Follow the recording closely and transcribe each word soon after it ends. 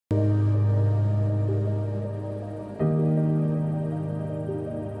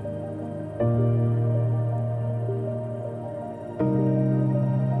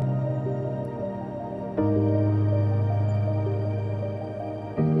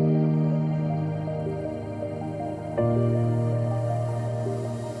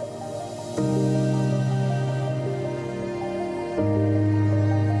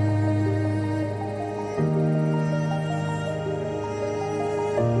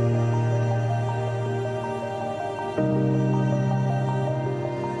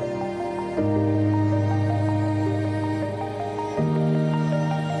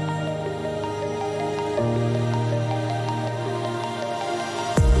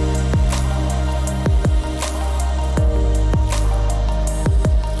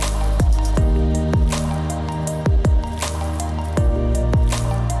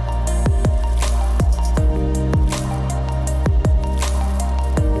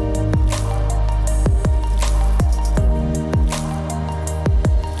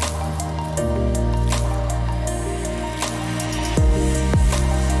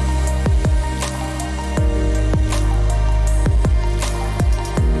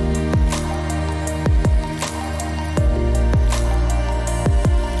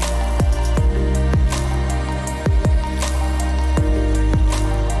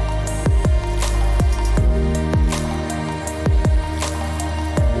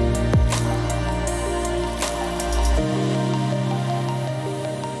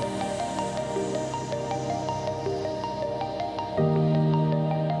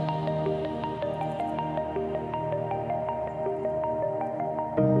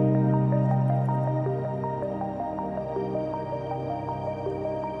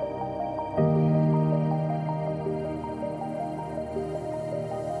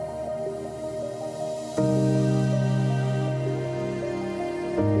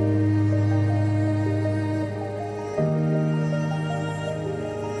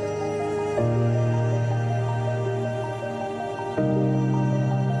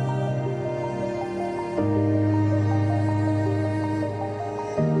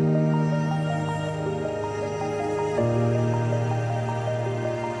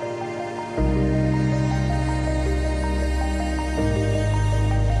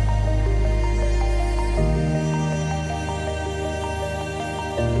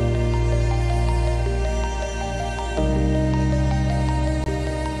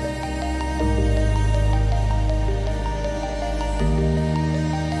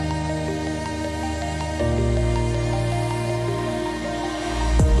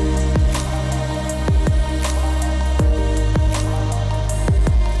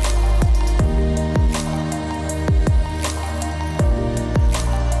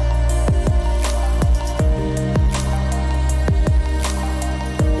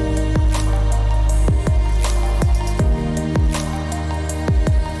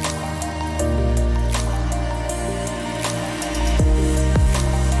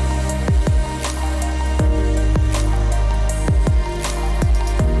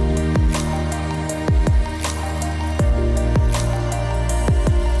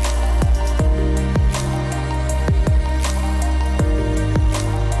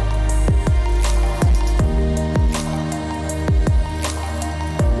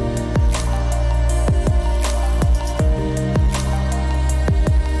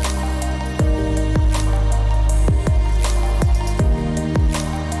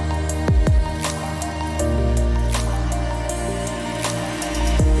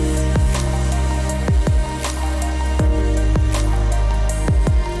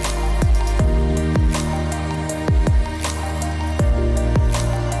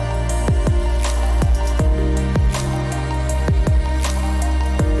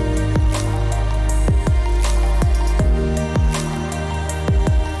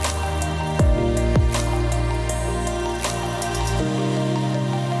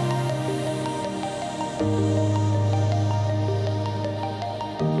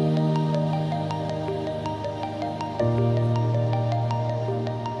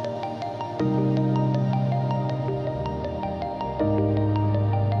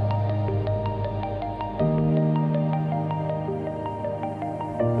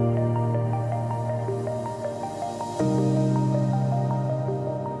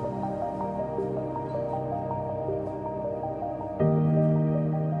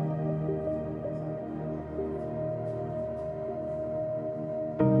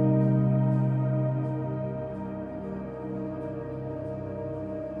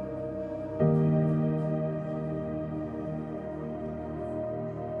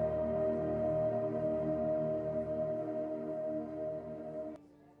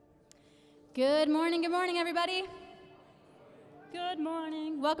Good morning, everybody. Good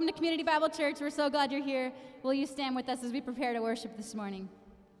morning. Welcome to Community Bible Church. We're so glad you're here. Will you stand with us as we prepare to worship this morning?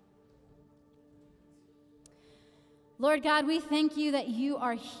 Lord God, we thank you that you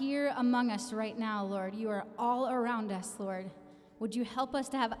are here among us right now, Lord. You are all around us, Lord. Would you help us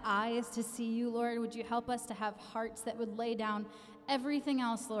to have eyes to see you, Lord? Would you help us to have hearts that would lay down everything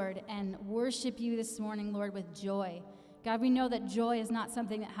else, Lord, and worship you this morning, Lord, with joy? God, we know that joy is not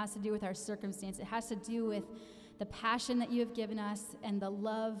something that has to do with our circumstance. It has to do with the passion that you have given us and the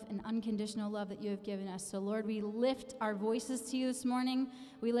love and unconditional love that you have given us. So, Lord, we lift our voices to you this morning.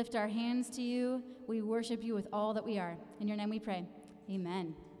 We lift our hands to you. We worship you with all that we are. In your name we pray.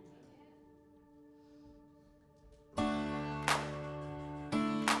 Amen.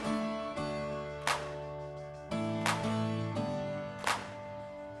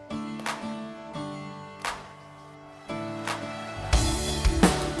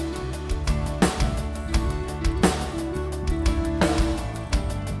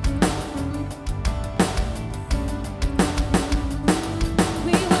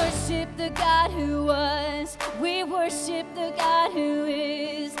 We worship the God who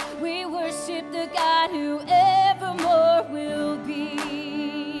is.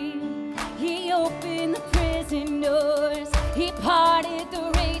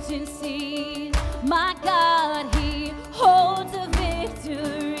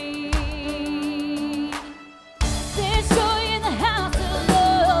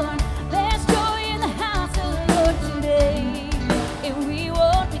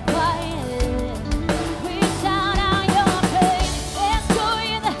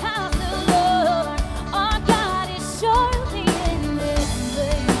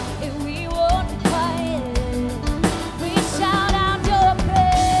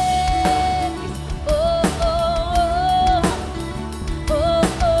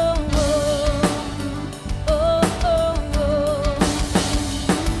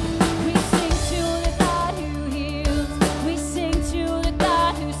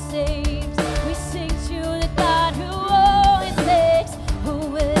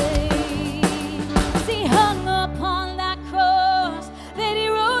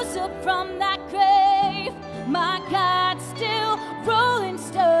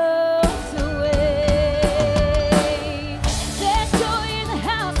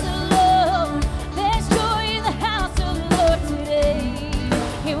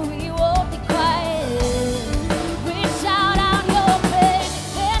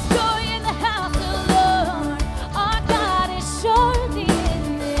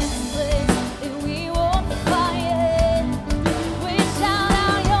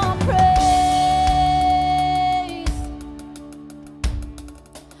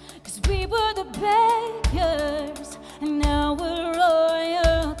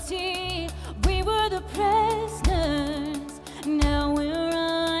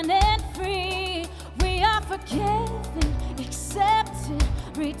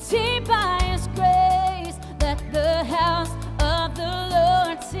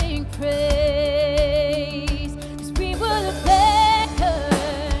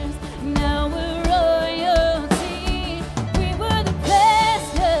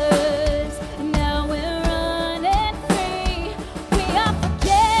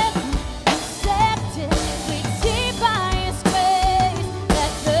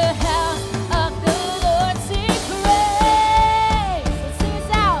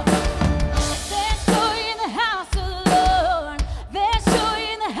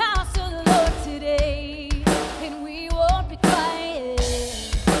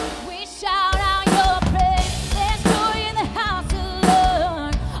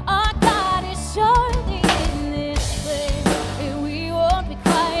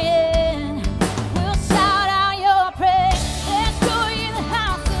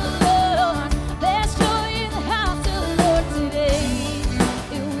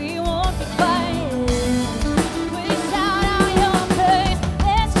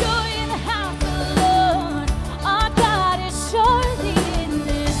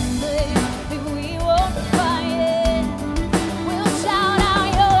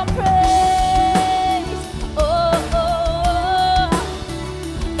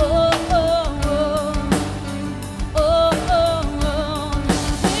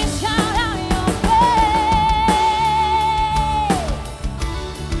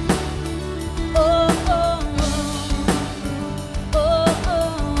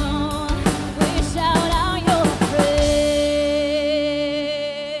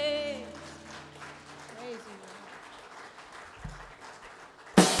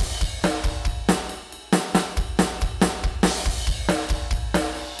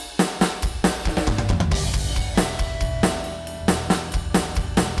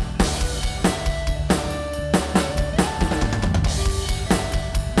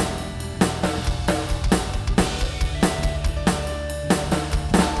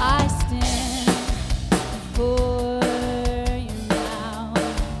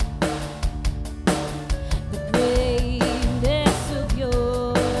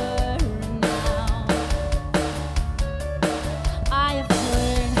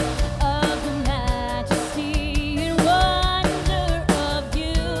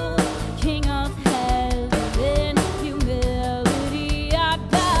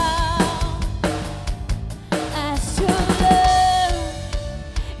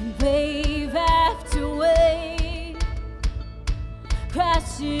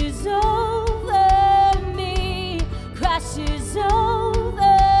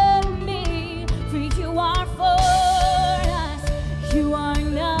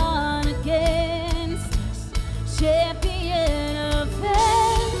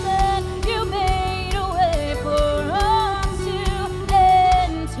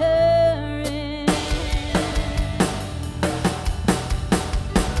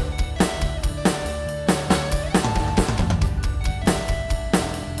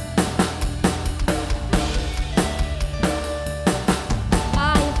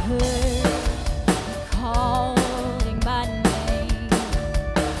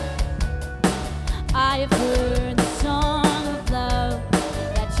 I've heard the song of love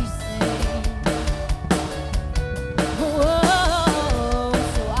that you sing. Whoa,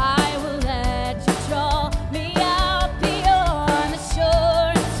 so I will let you draw me out beyond the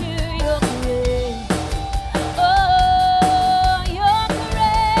shore to your grace. Oh, your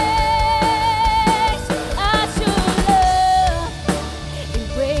grace, as your love, in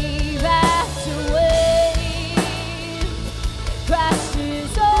wave after wave,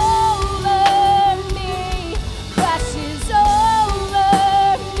 crashes over me, crashes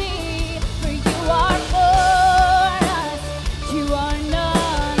over me. For you are for us, you are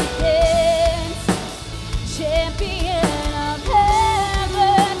none against us. Champion of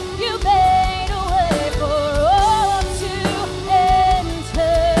heaven, you made a way for all to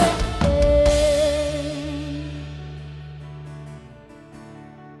enter in.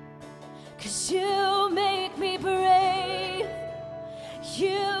 'Cause you make me brave,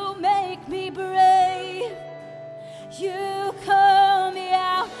 you make me brave. You call me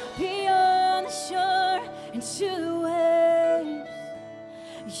out beyond the shore into the waves.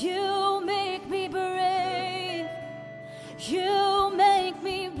 You make me brave, you make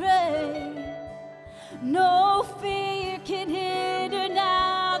me brave. No fear can hinder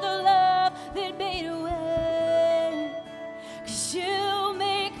now the love that made a way. 'Cause you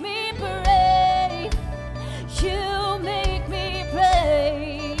make me brave, you make me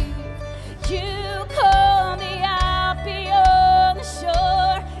brave. You call me out beyond the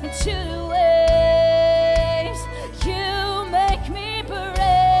shore into the waves. You make me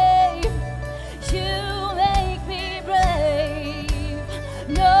brave, you make me brave.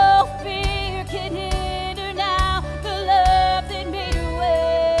 No fear can hinder now the love that made a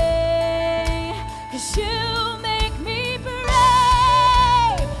way. 'Cause you make me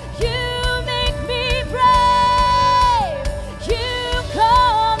brave, you make me brave. You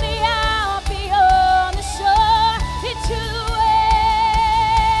call me out beyond the shore into the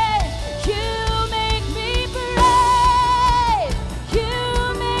waves. You make me brave, you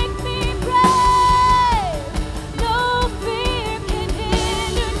make me brave. No fear can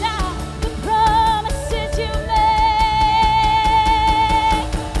hinder now the promises you make.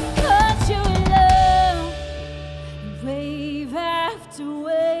 'Cause your love, wave after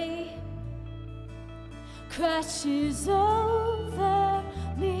wave, crashes over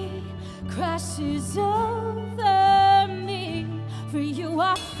me, crashes over me. For you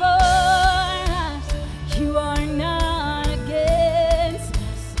are for us, you are not against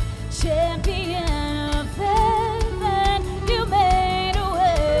us. Champion of heaven, you made a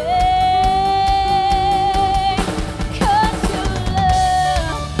way. 'Cause your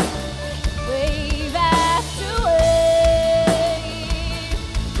love, wave after wave,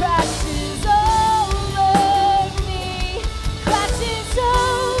 crashes over me, crashes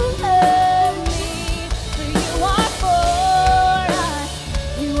over me. For you are for us,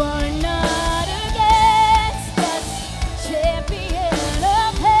 you are not against us. Champion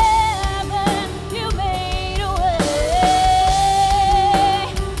of heaven, you made a way.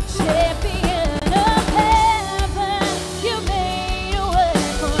 Champion of heaven, you made a way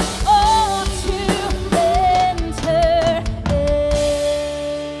for all to enter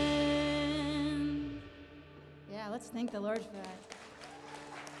in. Yeah, let's thank the Lord for that.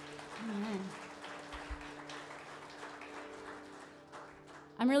 Amen.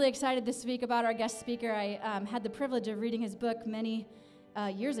 I'm really excited this week about our guest speaker. I had the privilege of reading his book many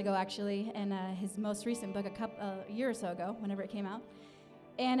years ago, actually, and his most recent book a year or so ago, whenever it came out.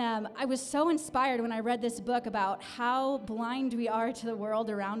 And I was so inspired when I read this book about how blind we are to the world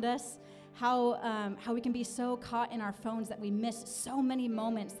around us, how we can be so caught in our phones that we miss so many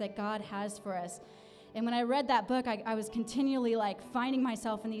moments that God has for us. And when I read that book, I was continually like finding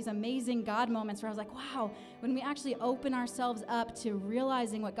myself in these amazing God moments where I was like, wow, when we actually open ourselves up to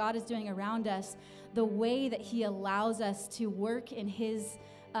realizing what God is doing around us, the way that he allows us to work in his,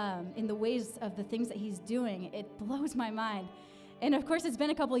 in the ways of the things that he's doing, it blows my mind. And of course, it's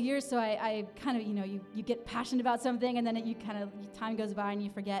been a couple of years, so I kind of, you get passionate about something, and then time goes by and you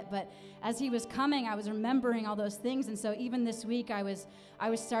forget. But as he was coming, I was remembering all those things, and so even this week, I was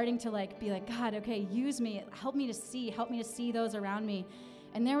starting to be like, God, okay, use me, help me to see those around me.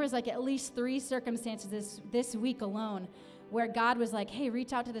 And there was at least 3 circumstances this week alone where God was like, hey,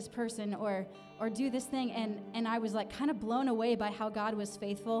 reach out to this person or do this thing, and I was kind of blown away by how God was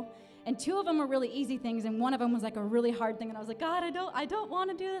faithful. And 2 of them were really easy things, and one of them was like a really hard thing. And I was like, God, I don't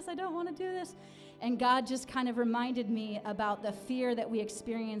want to do this. I don't want to do this. And God just kind of reminded me about the fear that we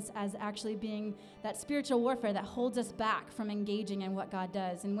experience as actually being that spiritual warfare that holds us back from engaging in what God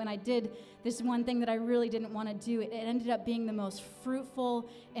does. And when I did this one thing that I really didn't want to do, it ended up being the most fruitful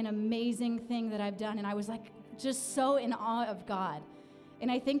and amazing thing that I've done. And I was like just so in awe of God.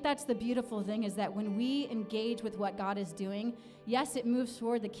 And I think that's the beautiful thing, is that when we engage with what God is doing, yes, it moves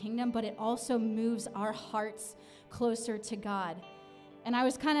toward the kingdom, but it also moves our hearts closer to God. And I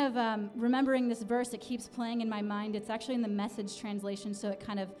was kind of remembering this verse. It keeps playing in my mind. It's actually in the Message translation, so it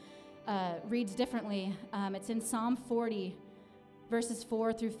kind of reads differently. It's in Psalm 40, verses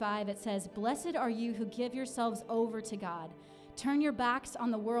 4 through 5. It says, "Blessed are you who give yourselves over to God. Turn your backs on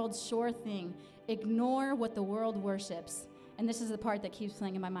the world's sure thing. Ignore what the world worships." And this is the part that keeps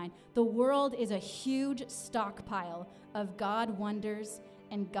playing in my mind. "The world is a huge stockpile of God wonders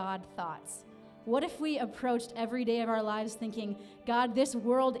and God thoughts." What if we approached every day of our lives thinking, God, this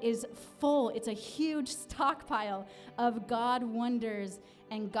world is full. It's a huge stockpile of God wonders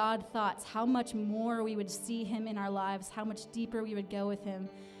and God thoughts. How much more we would see him in our lives, how much deeper we would go with him.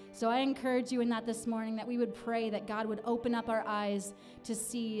 So I encourage you in that this morning, that we would pray that God would open up our eyes to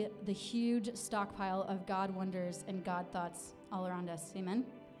see the huge stockpile of God wonders and God thoughts all around us. Amen?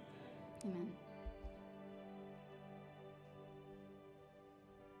 Amen.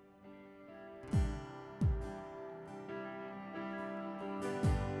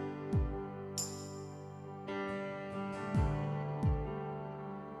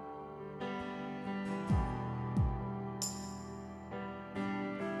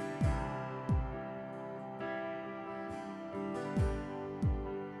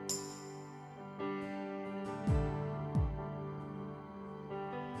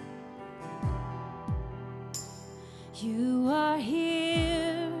 You are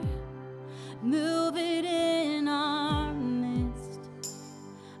here, moving in our midst.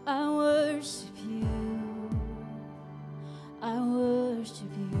 I worship you. I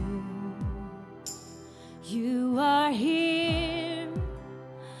worship you. You are here,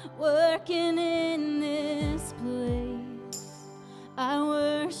 working in this place. I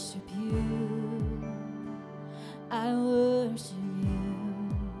worship you. I worship you.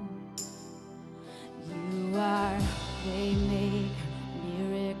 You are Waymaker,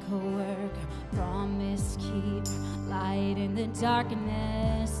 miracle worker, promise keeper, light in the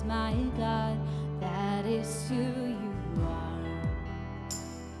darkness, my God, that is who you are.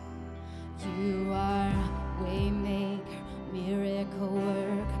 You are Waymaker, miracle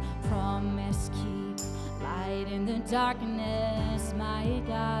worker, promise keeper, light in the darkness, my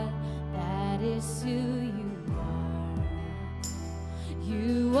God, that is who you are.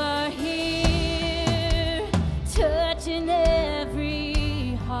 You are here, touching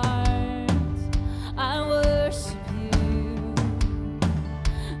every heart. I worship you.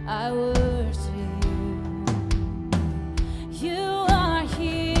 I worship you. You are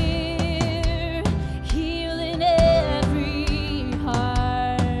here, healing every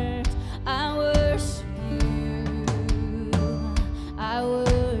heart. I worship you. I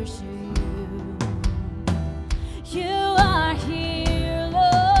worship you. You are here,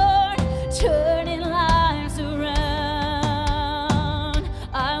 Lord, turning lives around.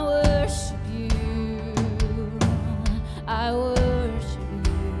 I worship you. I worship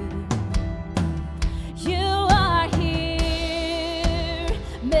you.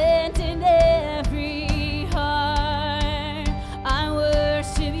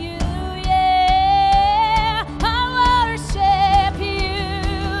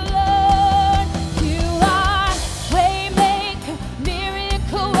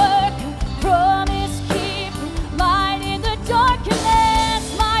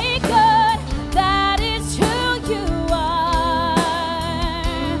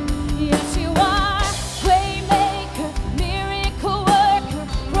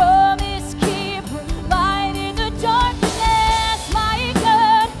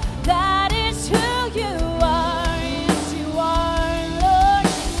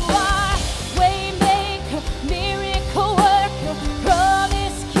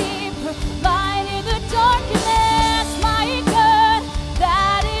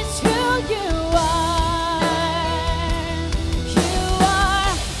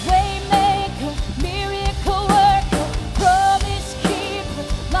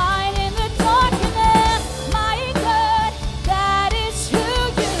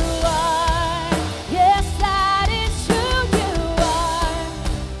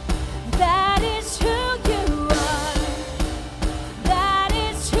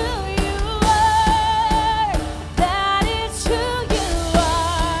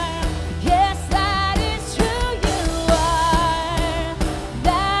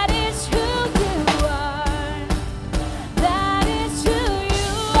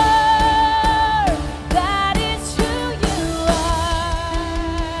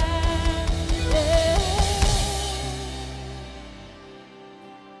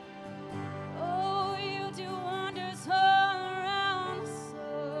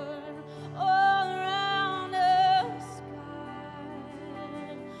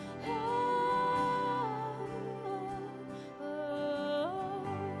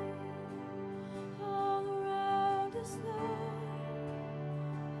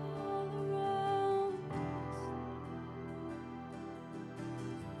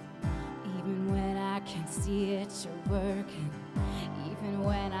 it, you're working. Even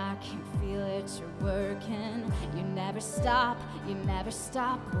when I can't feel it, you're working. You never stop working. You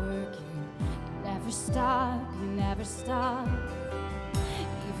never stop, you never stop.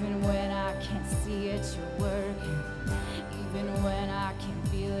 Even when I can't see it, you're working. Even when I can't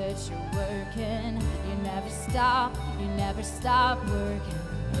feel it, you're working. You never stop working.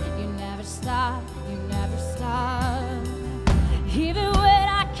 You never stop, you never stop. Even when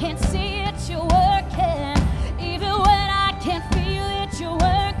I can't see it, you're working. Even when I can't feel it, you're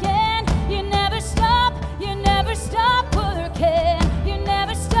working. You never stop working. You never stop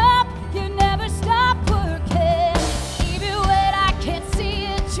working. Even when I can't see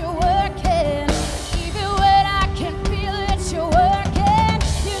it, you're working. Even when I can't feel it, you're working.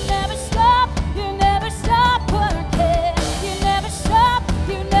 You never stop working. You never stop.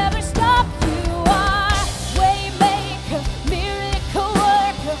 You are waymaker, miracle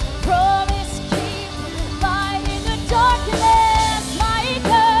worker, promise keeper, light in the darkness. My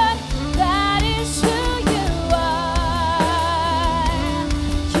God, that is who you are.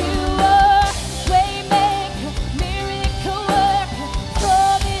 You are waymaker, miracle worker,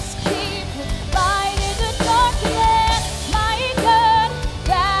 promise keeper, light in the darkness. My God,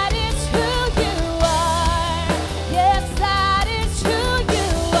 that is who you are. Yes, that is who you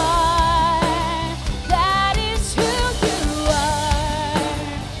are. That is who you are.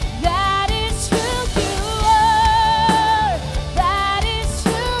 That is who you are. That is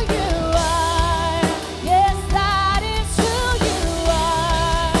who you are. Yes, that is who you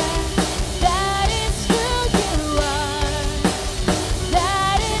are. That is who you are.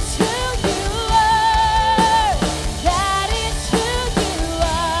 That is who you are. That is who you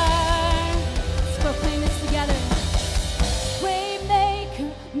are. Let's proclaim this together. Waymaker,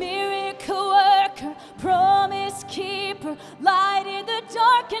 miracle worker, promise keeper, light in the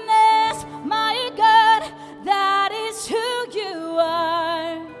darkness. My God, that is who you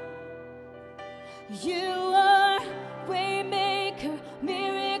are. You are waymaker,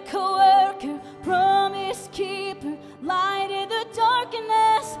 miracle worker, promise keeper, light in the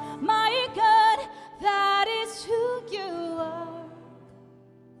darkness. My God, that is who you are.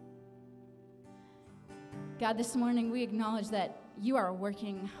 God, this morning we acknowledge that you are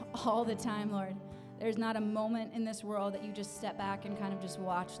working all the time, Lord. There's not a moment in this world that you just step back and kind of just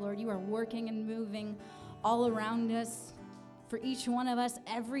watch, Lord. You are working and moving all around us. For each one of us,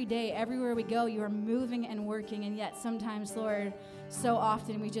 every day, everywhere we go, you are moving and working, and yet sometimes, Lord, so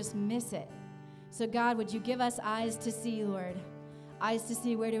often we just miss it. So God, would you give us eyes to see, Lord, eyes to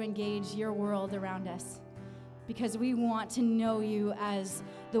see where to engage your world around us, because we want to know you as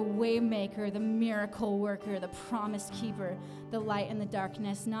the way maker, the miracle worker, the promise keeper, the light in the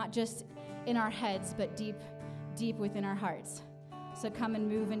darkness, not just in our heads, but deep, deep within our hearts. So come and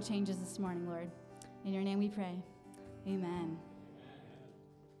move and change us this morning, Lord. In your name we pray. Amen.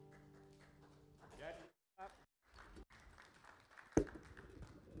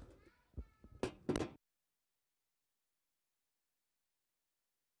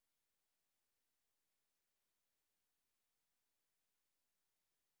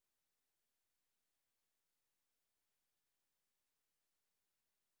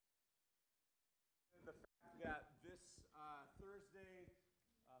 The fact that this Thursday,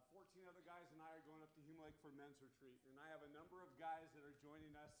 14 other guys and I are going up to Hume Lake for men's retreat, and I have a number of guys that are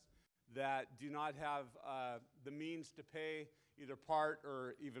joining us that do not have the means to pay either part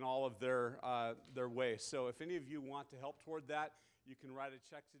or even all of their way. So if any of you want to help toward that, you can write a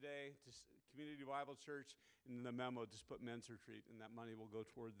check today to Community Bible Church, and in the memo just put men's retreat, and that money will go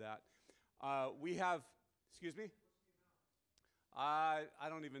toward that. We have, excuse me? I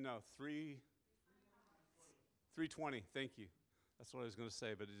don't even know, 320, thank you. That's what I was going to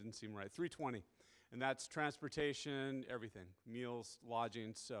say, but it didn't seem right. 320, and that's transportation, everything, meals,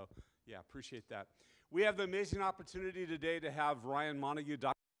 lodging. So, yeah, appreciate that. We have the amazing opportunity today to have Ryan Montague.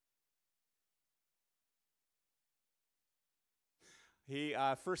 He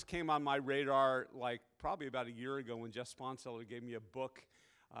first came on my radar like probably about a year ago when Jeff Sponseller gave me a book,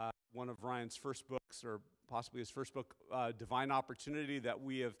 one of Ryan's first books, or possibly his first book, Divine Opportunity, that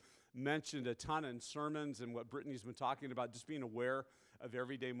we have mentioned a ton in sermons, and what Brittany's been talking about, just being aware of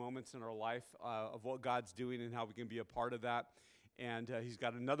everyday moments in our life, of what God's doing and how we can be a part of that. And he's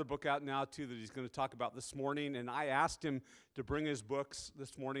got another book out now, too, that he's going to talk about this morning. And I asked him to bring his books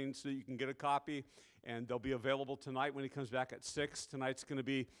this morning so you can get a copy. And they'll be available tonight when he comes back at 6. Tonight's going to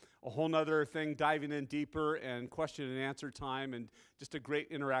be a whole nother thing, diving in deeper and question and answer time, and just a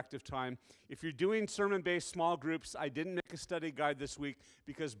great interactive time. If you're doing sermon-based small groups, I didn't make a study guide this week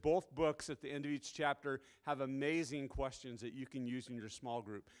because both books at the end of each chapter have amazing questions that you can use in your small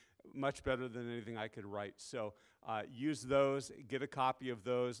group. much better than anything I could write. So use those, get a copy of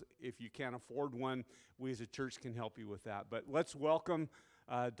those. If you can't afford one, we as a church can help you with that. But let's welcome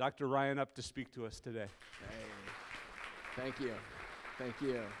Dr. Ryan up to speak to us today. Hey. Thank you. Thank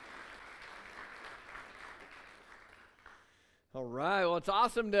you. All right, well, it's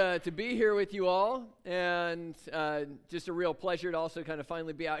awesome to be here with you all, and just a real pleasure to also kind of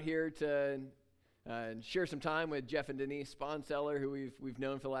finally be out here to share some time with Jeff and Denise Sponseller, who we've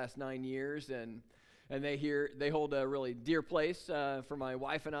known for the last 9 years, and they hold a really dear place for my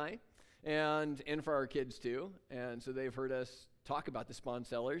wife and I, and for our kids too, and so they've heard us talk about the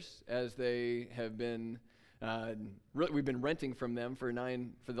Sponsellers as they have been, we've been renting from them for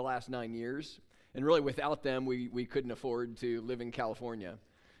the last 9 years. And really, without them, we couldn't afford to live in California.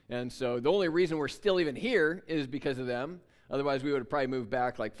 And so the only reason we're still even here is because of them. Otherwise, we would have probably moved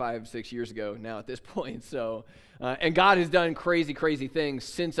back like 5-6 years ago now at this point. So, and God has done crazy, crazy things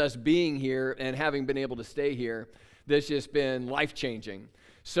since us being here and having been able to stay here. That's just been life-changing.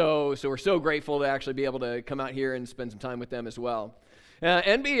 So we're so grateful to actually be able to come out here and spend some time with them as well.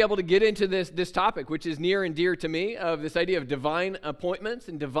 And be able to get into this topic, which is near and dear to me, of this idea of divine appointments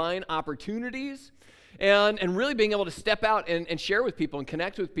and divine opportunities, and really being able to step out and share with people and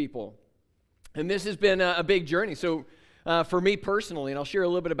connect with people. And this has been a big journey. So for me personally, and I'll share a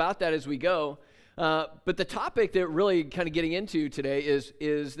little bit about that as we go, but the topic that really kind of getting into today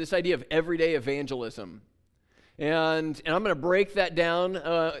is this idea of everyday evangelism. And I'm going to break that down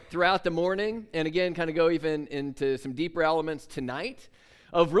throughout the morning, and again, kind of go even into some deeper elements tonight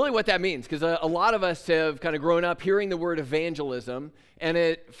of really what that means, because a lot of us have kind of grown up hearing the word evangelism, and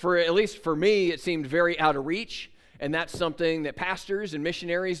at least for me, it seemed very out of reach, and that's something that pastors and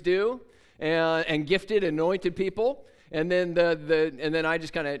missionaries do, and gifted, anointed people, and then I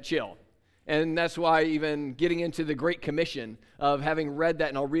just kind of chill. And that's why even getting into the Great Commission of having read that,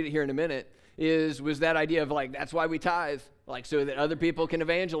 and I'll read it here in a minute, was that idea of like, that's why we tithe, like so that other people can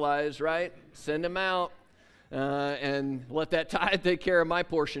evangelize, right? Send them out and let that tithe take care of my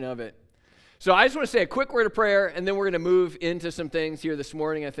portion of it. So I just want to say a quick word of prayer, and then we're going to move into some things here this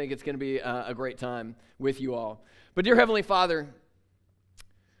morning. I think it's going to be a great time with you all. But dear Heavenly Father,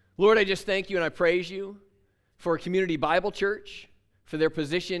 Lord, I just thank you and I praise you for Community Bible Church, for their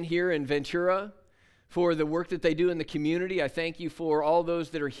position here in Ventura, for the work that they do in the community. I thank you for all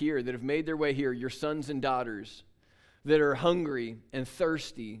those that are here, that have made their way here, your sons and daughters, that are hungry and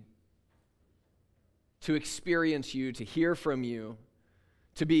thirsty to experience you, to hear from you,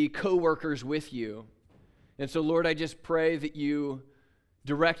 to be co-workers with you. And so, Lord, I just pray that you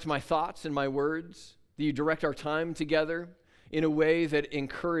direct my thoughts and my words, that you direct our time together in a way that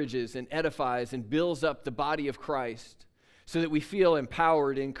encourages and edifies and builds up the body of Christ, so that we feel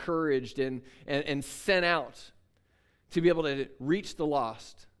empowered, encouraged, and sent out to be able to reach the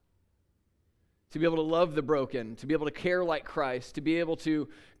lost, to be able to love the broken, to be able to care like Christ, to be able to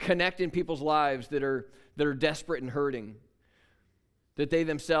connect in people's lives that are desperate and hurting, that they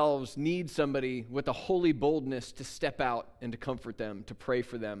themselves need somebody with a holy boldness to step out and to comfort them, to pray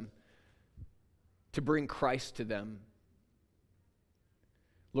for them, to bring Christ to them.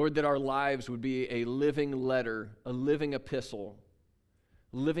 Lord, that our lives would be a living letter, a living epistle,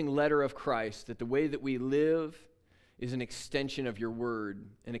 a living letter of Christ, that the way that we live is an extension of your word,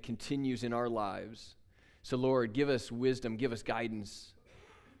 and it continues in our lives. So, Lord, give us wisdom, give us guidance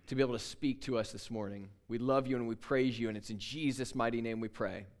to be able to speak to us this morning. We love you and we praise you, and it's in Jesus' mighty name we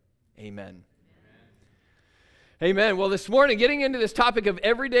pray. Amen. Amen. Well, this morning, getting into this topic of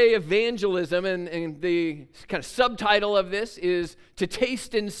everyday evangelism, and the kind of subtitle of this is to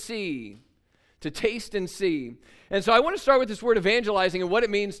taste and see. To taste and see. And so I want to start with this word evangelizing and what it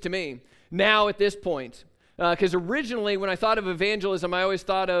means to me now at this point. Because originally, when I thought of evangelism, I always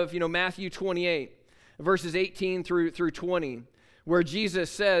thought of, Matthew 28, verses 18 through 20, where Jesus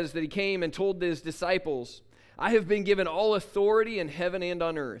says that he came and told his disciples, "I have been given all authority in heaven and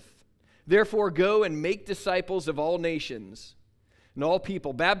on earth. Therefore, go and make disciples of all nations and all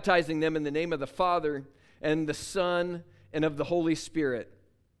people, baptizing them in the name of the Father and the Son and of the Holy Spirit.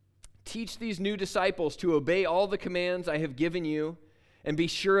 Teach these new disciples to obey all the commands I have given you, and be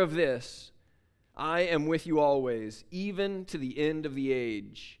sure of this, I am with you always, even to the end of the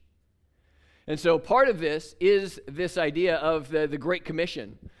age." And so part of this is this idea of the Great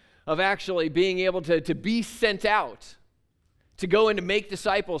Commission, of actually being able to be sent out, to go and to make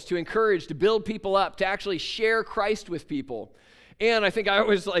disciples, to encourage, to build people up, to actually share Christ with people. And I think I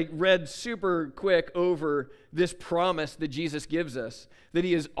always read super quick over this promise that Jesus gives us, that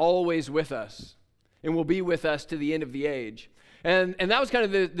he is always with us and will be with us to the end of the age. And that was kind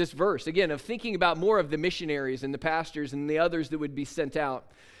of this verse, again, of thinking about more of the missionaries and the pastors and the others that would be sent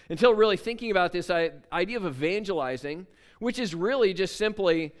out. until really thinking about this idea of evangelizing, which is really just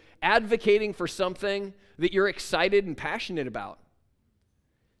simply advocating for something that you're excited and passionate about.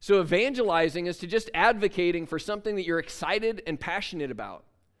 So evangelizing is to just advocating for something that you're excited and passionate about.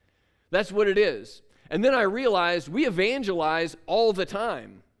 That's what it is. And then I realized we evangelize all the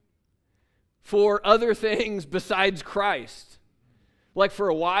time for other things besides Christ. Like for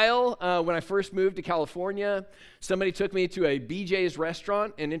a while, when I first moved to California, somebody took me to a BJ's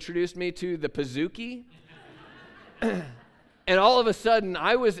restaurant and introduced me to the Pizookie. And all of a sudden,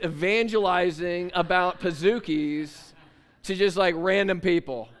 I was evangelizing about Pizookies to just like random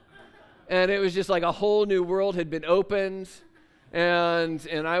people. And it was just like a whole new world had been opened.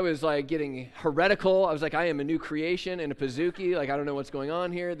 And I was like getting heretical. I was like, I am a new creation in a Pizookie. Like, I don't know what's going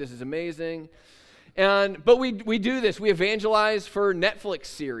on here. This is amazing. But we do this. We evangelize for Netflix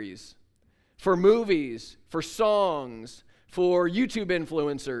series, for movies, for songs, for YouTube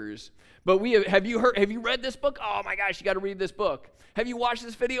influencers. But have you read this book? Oh my gosh, you got to read this book. Have you watched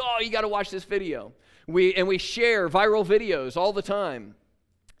this video? Oh, you got to watch this video. We share viral videos all the time.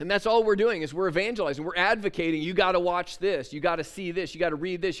 And that's all we're doing is we're evangelizing. We're advocating, you got to watch this, you got to see this, you got to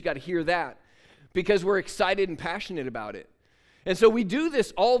read this, you got to hear that, because we're excited and passionate about it. And so we do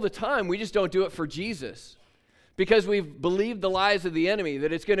this all the time. We just don't do it for Jesus, because we've believed the lies of the enemy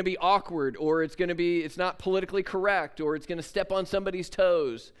that it's going to be awkward, or it's not politically correct, or it's going to step on somebody's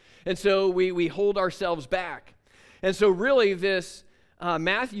toes. And so we hold ourselves back. And so really this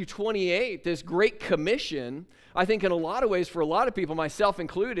Matthew 28, this Great Commission, I think in a lot of ways, for a lot of people, myself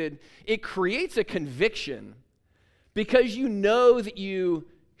included, it creates a conviction, because you know that you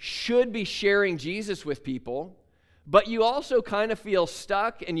should be sharing Jesus with people, but you also kind of feel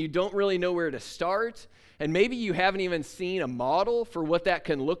stuck and you don't really know where to start. And maybe you haven't even seen a model for what that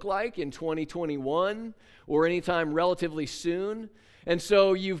can look like in 2021 or anytime relatively soon. And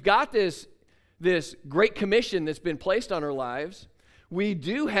so you've got this Great Commission that's been placed on our lives. We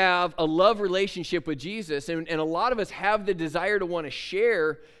do have a love relationship with Jesus, and a lot of us have the desire to want to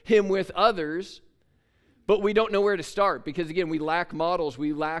share him with others, but we don't know where to start because, again, we lack models.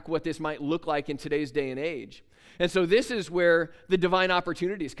 We lack what this might look like in today's day and age. And so this is where the divine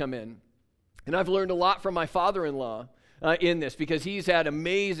opportunities come in. And I've learned a lot from my father-in-law in this, because he's had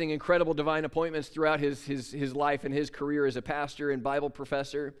amazing, incredible divine appointments throughout his life and his career as a pastor and Bible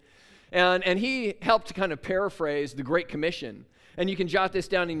professor. And he helped to kind of paraphrase the Great Commission. And you can jot this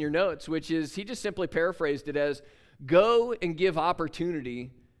down in your notes, which is, he just simply paraphrased it as, go and give opportunity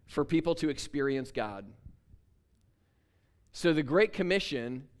for people to experience God. So the Great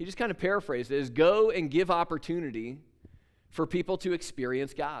Commission, he just kind of paraphrased it as, go and give opportunity for people to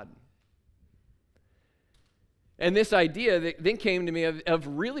experience God. And this idea that then came to me of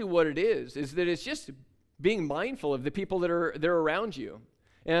really what it is that it's just being mindful of the people that are around you.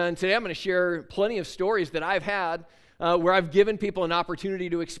 And today I'm going to share plenty of stories that I've had where I've given people an opportunity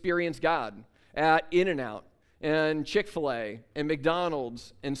to experience God at In-N-Out and Chick-fil-A and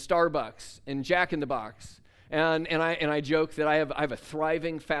McDonald's and Starbucks and Jack in the Box. And I joke that I have a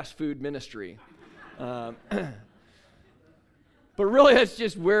thriving fast food ministry. But really that's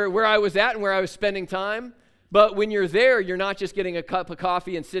just where I was at and where I was spending time. But when you're there, you're not just getting a cup of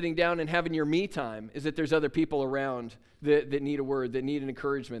coffee and sitting down and having your me time. Is that there's other people around that need a word, that need an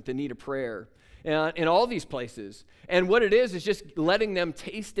encouragement, that need a prayer. In all these places. And what it is just letting them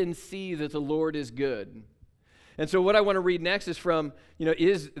taste and see that the Lord is good. And so what I want to read next is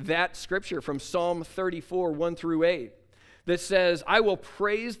is that scripture from Psalm 34, 1-8, that says, I will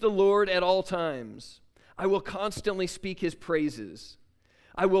praise the Lord at all times. I will constantly speak his praises.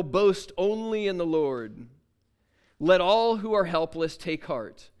 I will boast only in the Lord. Let all who are helpless take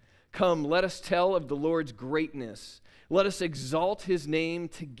heart. Come, let us tell of the Lord's greatness. Let us exalt his name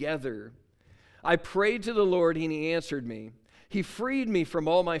together. I prayed to the Lord, and he answered me. He freed me from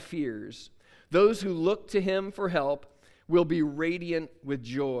all my fears. Those who look to him for help will be radiant with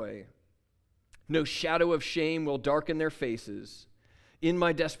joy. No shadow of shame will darken their faces. In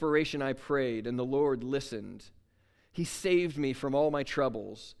my desperation I prayed, and the Lord listened. He saved me from all my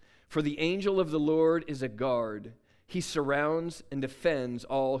troubles. For the angel of the Lord is a guard. He surrounds and defends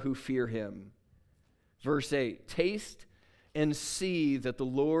all who fear him. Verse 8, taste and see that the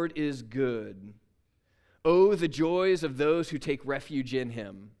Lord is good. Oh, the joys of those who take refuge in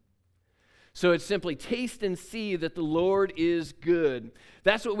him. So it's simply taste and see that the Lord is good.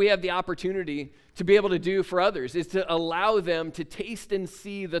 That's what we have the opportunity to be able to do for others, is to allow them to taste and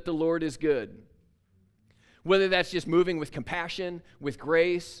see that the Lord is good. Whether that's just moving with compassion, with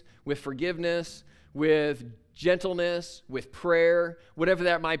grace, with forgiveness, with gentleness, with prayer, whatever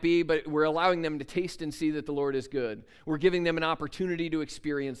that might be, but we're allowing them to taste and see that the Lord is good. We're giving them an opportunity to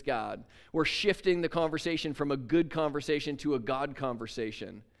experience God. We're shifting the conversation from a good conversation to a God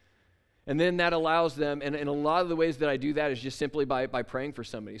conversation. And then that allows them, and a lot of the ways that I do that is just simply by praying for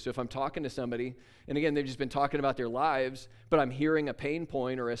somebody. So if I'm talking to somebody, and again, they've just been talking about their lives, but I'm hearing a pain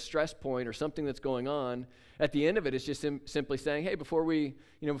point or a stress point or something that's going on, at the end of it, it's just simply saying, hey, before we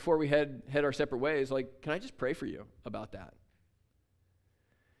head our separate ways, like, can I just pray for you about that?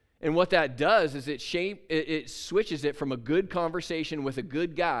 And what that does is it switches it from a good conversation with a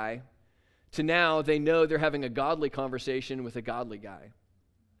good guy to now they know they're having a godly conversation with a godly guy.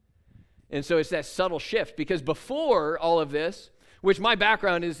 And so it's that subtle shift, because before all of this, which my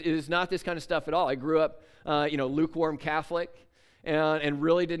background is not this kind of stuff at all. I grew up, lukewarm Catholic, and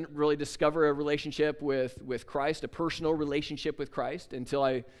really didn't really discover a relationship with Christ, a personal relationship with Christ, until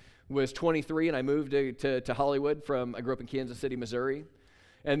I was 23 and I moved to Hollywood I grew up in Kansas City, Missouri.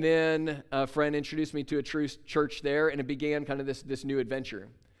 And then a friend introduced me to a true church there, and it began kind of this new adventure.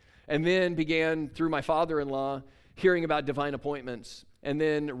 And then began, through my father-in-law, hearing about divine appointments, and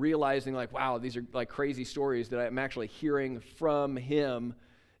then realizing, like, wow, these are like crazy stories that I'm actually hearing from him,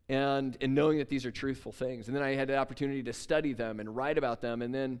 and knowing that these are truthful things. And then I had the opportunity to study them and write about them.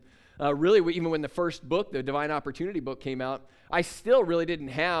 And then really, even when the first book, the Divine Opportunity book, came out, I still really didn't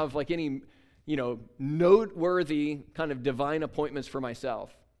have like any, noteworthy kind of divine appointments for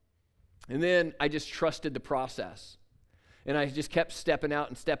myself. And then I just trusted the process. And I just kept stepping out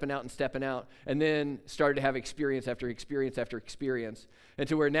and stepping out and stepping out, and then started to have experience after experience after experience, and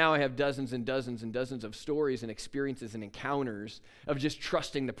to where now I have dozens and dozens and dozens of stories and experiences and encounters of just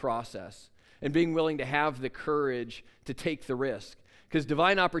trusting the process and being willing to have the courage to take the risk. Because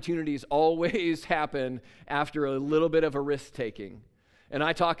divine opportunities always happen after a little bit of a risk-taking. And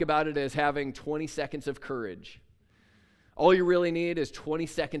I talk about it as having 20 seconds of courage. All you really need is 20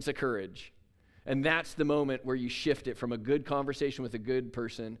 seconds of courage. And that's the moment where you shift it from a good conversation with a good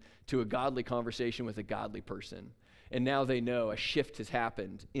person to a godly conversation with a godly person. And now they know a shift has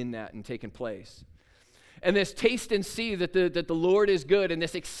happened in that and taken place. And this taste and see that the Lord is good, and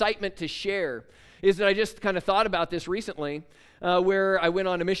this excitement to share, is that I just kind of thought about this recently, where I went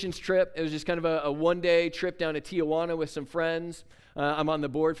on a missions trip. It was just kind of a one-day trip down to Tijuana with some friends. I'm on the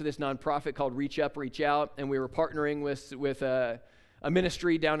board for this nonprofit called Reach Up, Reach Out, and we were partnering with a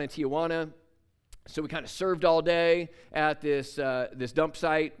ministry down in Tijuana. So we kind of served all day at this dump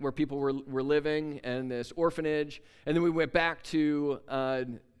site where people were living, and this orphanage. And then we went back to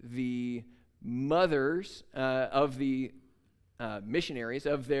the mothers of the missionaries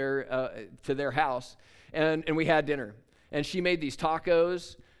to their house, and we had dinner. And she made these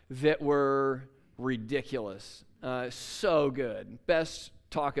tacos that were ridiculous, so good, best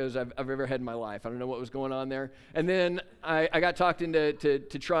tacos I've ever had in my life. I don't know what was going on there. And then I got talked into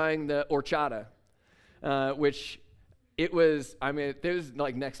trying the horchata. Which it was, there's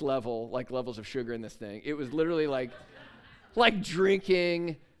like next level, like levels of sugar in this thing. It was literally like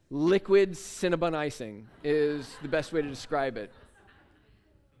drinking liquid Cinnabon icing is the best way to describe it.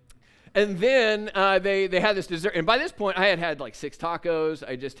 And then they had this dessert, and by this point I had like 6 tacos.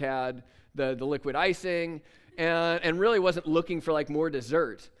 I just had the liquid icing, and really wasn't looking for like more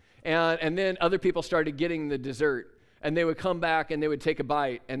dessert. And then other people started getting the dessert. And they would come back and they would take a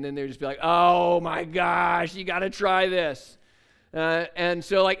bite, and then they would just be like, oh my gosh, you got to try this. And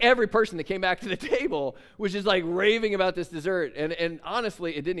so like every person that came back to the table was just like raving about this dessert. And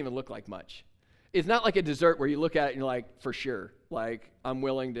honestly, it didn't even look like much. It's not like a dessert where you look at it and you're like, for sure, like I'm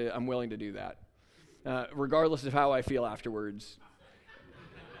willing to do that, regardless of how I feel afterwards.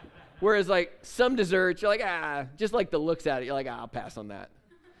 Whereas like some desserts, you're like, just like the looks at it, you're like, I'll pass on that.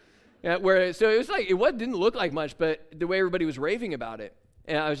 So it was like, didn't look like much, but the way everybody was raving about it,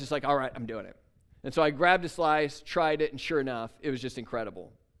 and I was just like, all right, I'm doing it. And so I grabbed a slice, tried it, and sure enough, it was just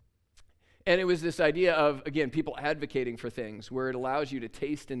incredible. And it was this idea of, again, people advocating for things where it allows you to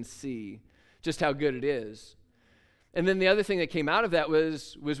taste and see just how good it is. And then the other thing that came out of that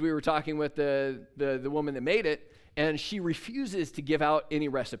was we were talking with the woman that made it, and she refuses to give out any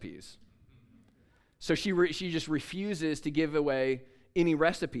recipes. So she just refuses to give away any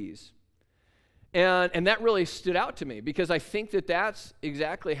recipes. And that really stood out to me, because I think that that's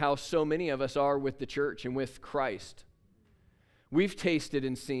exactly how so many of us are with the church and with Christ. We've tasted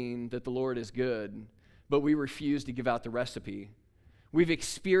and seen that the Lord is good, but we refuse to give out the recipe. We've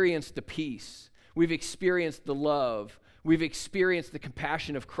experienced the peace. We've experienced the love. We've experienced the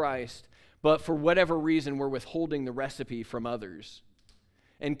compassion of Christ, but for whatever reason, we're withholding the recipe from others.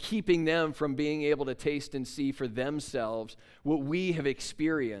 and keeping them from being able to taste and see for themselves what we have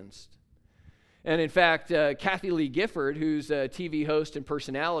experienced. And in fact, Kathy Lee Gifford, who's a TV host and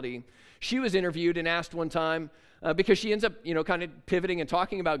personality, she was interviewed and asked one time, because she ends up, kind of pivoting and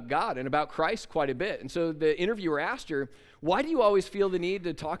talking about God and about Christ quite a bit. And so the interviewer asked her, why do you always feel the need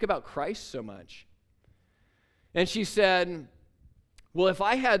to talk about Christ so much? And she said, well, if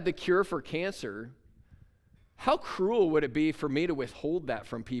I had the cure for cancer, how cruel would it be for me to withhold that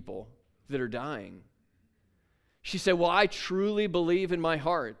from people that are dying? She said, well, I truly believe in my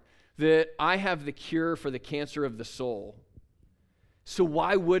heart that I have the cure for the cancer of the soul. So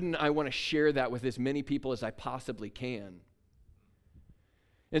why wouldn't I want to share that with as many people as I possibly can?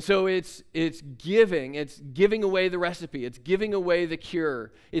 And so it's giving away the recipe, it's giving away the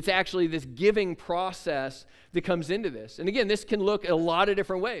cure. It's actually this giving process that comes into this. And again, this can look a lot of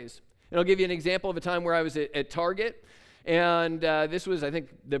different ways. And I'll give you an example of a time where I was at Target, and this was, I think,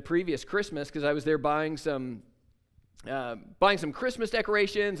 the previous Christmas, because I was there buying some Christmas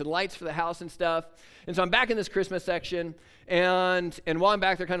decorations and lights for the house and stuff. And so I'm back in this Christmas section, and while I'm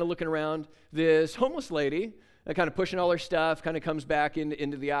back there kind of looking around, this homeless lady, kind of pushing all her stuff, kind of comes back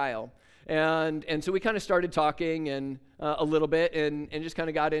into the aisle. And so we kind of started talking and a little bit, and just kind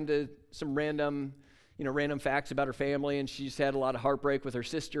of got into some random facts about her family, and she just had a lot of heartbreak with her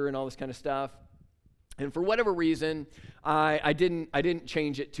sister and all this kind of stuff. And for whatever reason, I didn't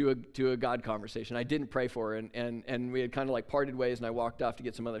change it to a God conversation. I didn't pray for her, and we had kind of like parted ways, and I walked off to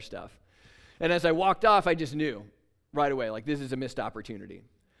get some other stuff. And as I walked off, I just knew right away, like, this is a missed opportunity.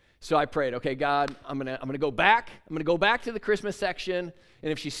 So I prayed, okay, God, I'm gonna go back. I'm gonna go back to the Christmas section,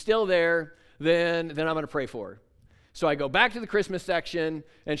 and if she's still there, then I'm gonna pray for her. So I go back to the Christmas section,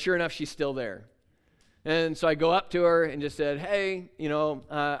 and sure enough, she's still there. And so I go up to her and just said, hey,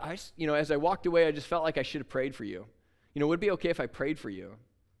 as I walked away, I just felt like I should have prayed for you. Would it be okay if I prayed for you?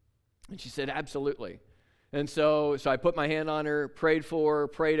 And she said, absolutely. And so I put my hand on her, prayed for her,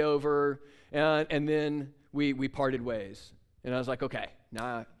 prayed over, and then we parted ways. And I was like, okay,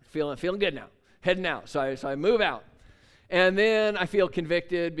 now feeling good now, heading out. So I move out. And then I feel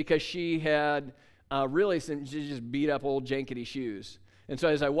convicted because she had she just beat up old jankety shoes. And so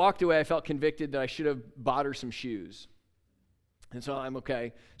as I walked away, I felt convicted that I should have bought her some shoes. And so I'm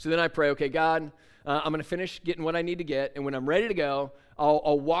okay. So then I pray, okay, God, I'm going to finish getting what I need to get, and when I'm ready to go,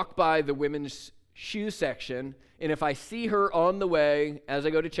 I'll walk by the women's shoe section, and if I see her on the way as I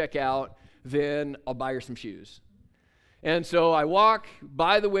go to check out, then I'll buy her some shoes. And so I walk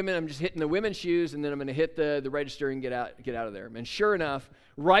by the women, I'm just hitting the women's shoes, and then I'm going to hit the register and get out of there. And sure enough,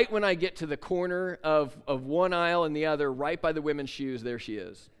 right when I get to the corner of one aisle and the other, right by the women's shoes, there she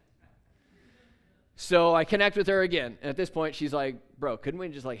is. So I connect with her again. And at this point, she's like, bro, couldn't we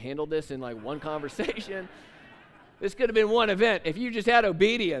just handle this in one conversation? This could have been one event. If you just had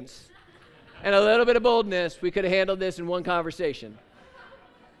obedience and a little bit of boldness, we could have handled this in one conversation.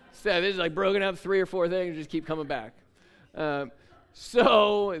 So this is broken up 3 or 4 things, just keep coming back.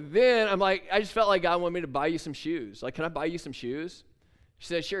 So then I'm like, I just felt like God wanted me to buy you some shoes. Can I buy you some shoes? She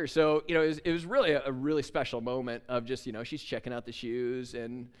said, sure. So, it was really a really special moment of just, she's checking out the shoes.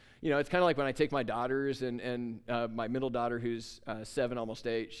 And, it's kind of like when I take my daughters and my middle daughter, who's 7, almost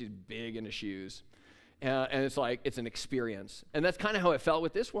 8, she's big into shoes. And it's an experience. And that's kind of how it felt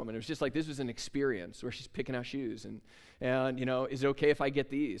with this woman. It was just this was an experience where she's picking out shoes. And is it okay if I get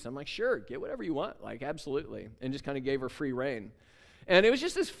these? I'm like, sure, get whatever you want. Absolutely. And just kind of gave her free rein. And it was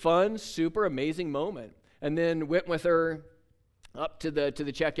just this fun, super amazing moment. And then went with her up to the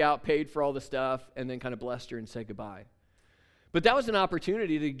checkout, paid for all the stuff, and then kind of blessed her and said goodbye. But that was an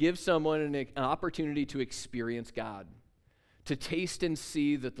opportunity to give someone an opportunity to experience God, to taste and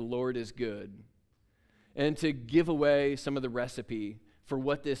see that the Lord is good, and to give away some of the recipe for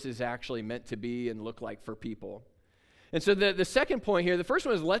what this is actually meant to be and look like for people. And so the second point here, the first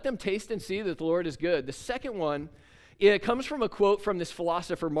one is let them taste and see that the Lord is good. The second one, it comes from a quote from this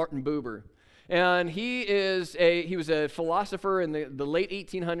philosopher, Martin Buber. And he was a philosopher in the late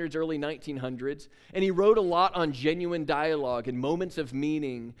 1800s, early 1900s, and he wrote a lot on genuine dialogue and moments of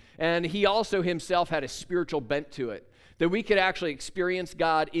meaning. And he also himself had a spiritual bent to it, that we could actually experience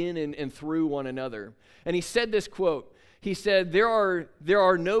God in and through one another. And he said this quote. He said, there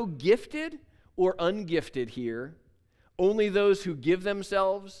are no gifted or ungifted here, only those who give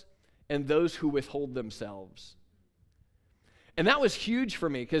themselves and those who withhold themselves. And that was huge for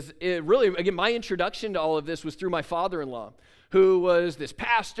me because it really, again, my introduction to all of this was through my father-in-law, who was this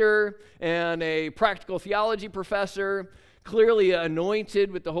pastor and a practical theology professor, clearly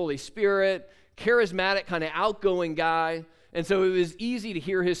anointed with the Holy Spirit, charismatic, kind of outgoing guy. And so it was easy to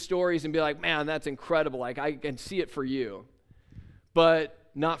hear his stories and be like, man, that's incredible. I can see it for you. But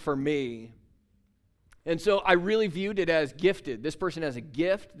not for me. And so I really viewed it as gifted. This person has a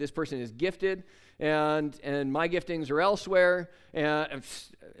gift. This person is gifted, and my giftings are elsewhere. And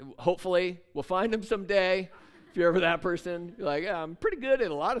hopefully we'll find them someday. If you're ever that person, you're like, yeah, I'm pretty good at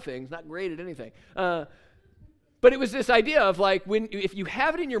a lot of things, not great at anything. But it was this idea of like, if you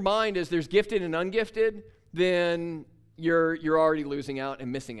have it in your mind as there's gifted and ungifted, then you're already losing out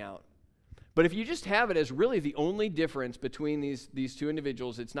and missing out. But if you just have it as really the only difference between these two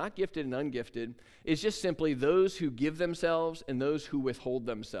individuals, it's not gifted and ungifted, it's just simply those who give themselves and those who withhold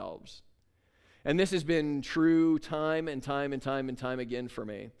themselves. And this has been true time and time and time and time again for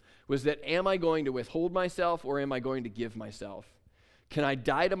me, was that am I going to withhold myself or am I going to give myself? Can I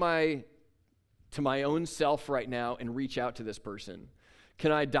die to my own self right now and reach out to this person?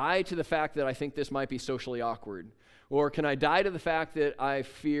 Can I die to the fact that I think this might be socially awkward? Or can I die to the fact that I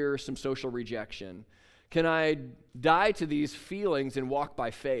fear some social rejection? Can I die to these feelings and walk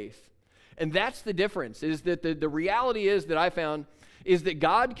by faith? And that's the difference, is that the reality is that I found is that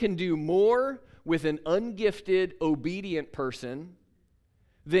God can do more with an ungifted, obedient person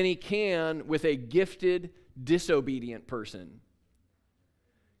than he can with a gifted, disobedient person.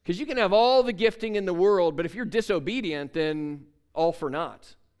 Because you can have all the gifting in the world, but if you're disobedient, then all for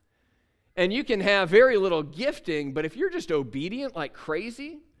naught. And you can have very little gifting, but if you're just obedient like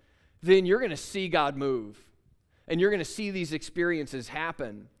crazy, then you're going to see God move. And you're going to see these experiences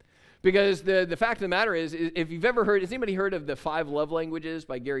happen. Because the fact of the matter is, if you've ever heard, has anybody heard of the 5 Love Languages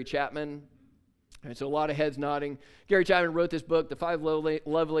by Gary Chapman? And so a lot of heads nodding. Gary Chapman wrote this book, The 5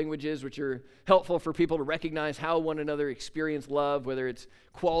 Love Languages, which are helpful for people to recognize how one another experience love, whether it's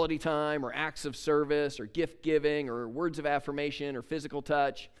quality time or acts of service or gift giving or words of affirmation or physical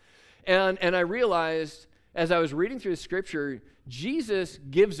touch. And I realized as I was reading through the scripture, Jesus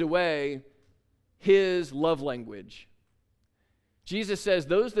gives away his love language. Jesus says,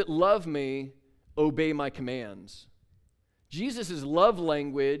 those that love me obey my commands. Jesus' love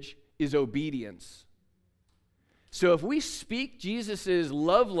language is obedience. So if we speak Jesus'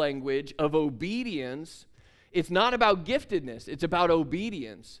 love language of obedience, it's not about giftedness, it's about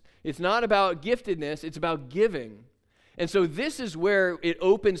obedience. It's not about giftedness, it's about giving. And so this is where it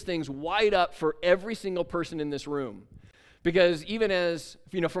opens things wide up for every single person in this room. Because even as,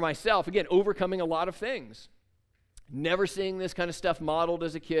 for myself, again, overcoming a lot of things. Never seeing this kind of stuff modeled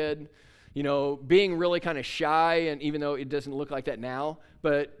as a kid. Being really kind of shy, and even though it doesn't look like that now,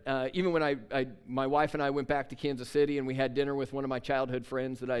 but even when my wife and I went back to Kansas City and we had dinner with one of my childhood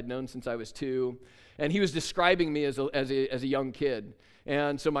friends that I'd known since I was 2, and he was describing me as a young kid.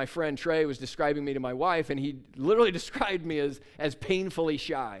 And so my friend Trey was describing me to my wife, and he literally described me as painfully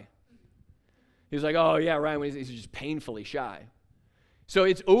shy. He was like, oh yeah, Ryan, he's just painfully shy. So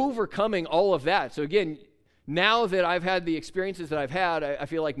it's overcoming all of that. So again, now that I've had the experiences that I've had, I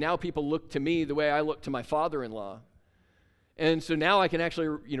feel like now people look to me the way I look to my father-in-law. And so now I can actually,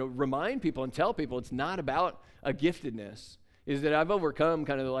 remind people and tell people it's not about a giftedness. Is that I've overcome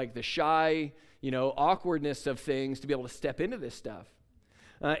kind of like the shy, awkwardness of things to be able to step into this stuff.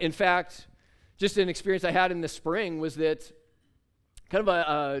 In fact, just an experience I had in the spring was that kind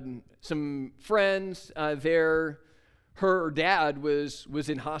of some friends her dad was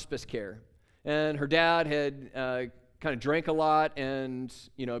in hospice care. And her dad had kind of drank a lot and,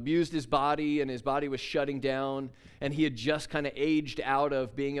 abused his body, and his body was shutting down. And he had just kind of aged out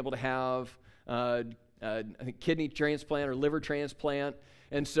of being able to have, I think, kidney transplant or liver transplant.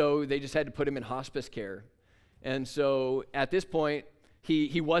 And so they just had to put him in hospice care. And so at this point,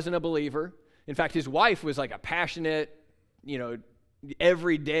 he wasn't a believer. In fact, his wife was like a passionate,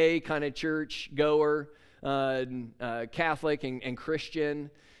 everyday kind of church goer, Catholic and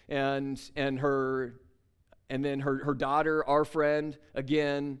Christian. And then her daughter, our friend,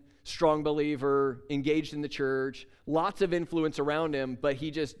 again, strong believer, engaged in the church, lots of influence around him, but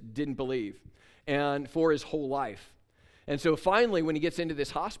he just didn't believe, and for his whole life. And so finally, when he gets into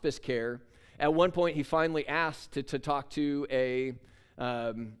this hospice care, at one point he finally asked to talk to a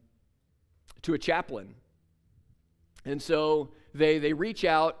chaplain. And so they reach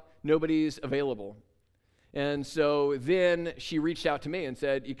out, nobody's available. And so then she reached out to me and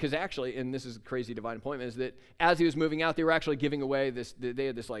said, because actually, and this is a crazy divine appointment, is that as he was moving out, they were actually giving away they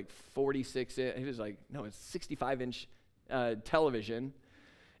had this like 46-inch, it was like, no, it's 65-inch television.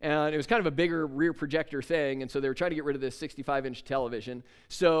 And it was kind of a bigger rear projector thing, and so they were trying to get rid of this 65-inch television.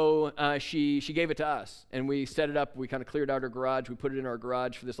 So she gave it to us, and we set it up. We kind of cleared out our garage. We put it in our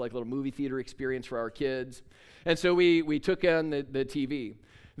garage for this like little movie theater experience for our kids. And so we took on the TV.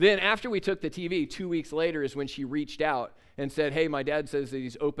 Then after we took the TV, 2 weeks later is when she reached out and said, hey, my dad says that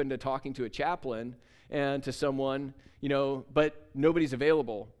he's open to talking to a chaplain. and to someone, but nobody's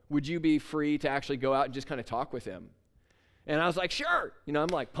available. Would you be free to actually go out and just kind of talk with him? And I was like, sure. I'm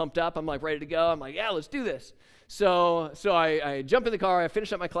like pumped up. I'm like ready to go. I'm like, yeah, let's do this. So I jump in the car. I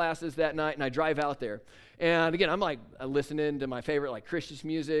finish up my classes that night, and I drive out there. And again, I'm like listening to my favorite like Christian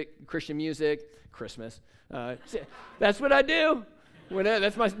music, Christmas. That's what I do.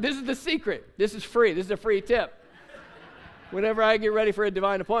 This is the secret. This is free. This is a free tip. Whenever I get ready for a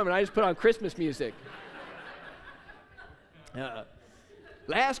divine appointment, I just put on Christmas music.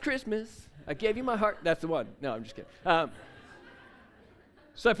 Last Christmas, I gave you my heart. That's the one. No, I'm just kidding.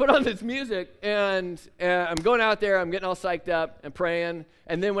 So I put on this music, and I'm going out there. I'm getting all psyched up and praying.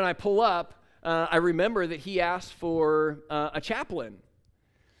 And then when I pull up, I remember that he asked for a chaplain.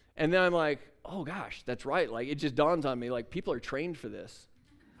 And then I'm like, oh, gosh, that's right. Like, it just dawns on me, like, people are trained for this.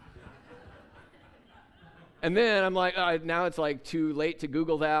 And then I'm like, now it's, like, too late to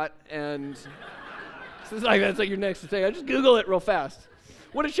Google that. And so that's like your next thing. I just Google it real fast.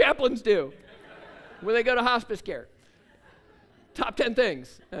 What do chaplains do when they go to hospice care? Top 10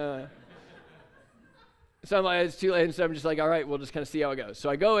 things. So I'm like, it's too late. And so I'm just like, all right, we'll just kind of see how it goes. So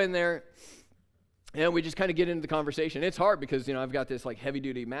I go in there, and we just kind of get into the conversation. It's hard because, I've got this like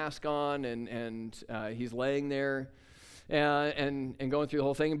heavy-duty mask on, and he's laying there and going through the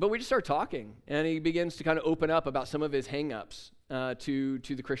whole thing. But we just start talking, and he begins to kind of open up about some of his hang-ups to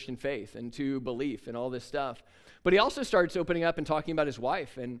the Christian faith and to belief and all this stuff. But he also starts opening up and talking about his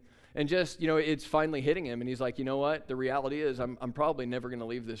wife, and just, it's finally hitting him. And he's like, you know what? The reality is I'm probably never going to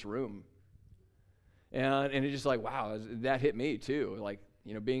leave this room. And it's just like, wow, that hit me too, like,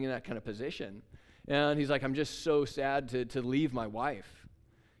 being in that kind of position. And he's like, I'm just so sad to leave my wife.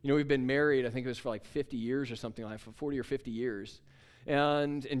 We've been married, I think it was for like 50 years or something like that, 40 or 50 years.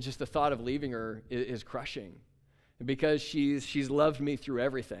 And just the thought of leaving her is crushing because she's loved me through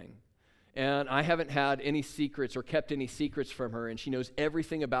everything. And I haven't had any secrets or kept any secrets from her, and she knows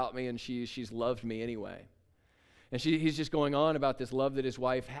everything about me, and she's loved me anyway. And he's just going on about this love that his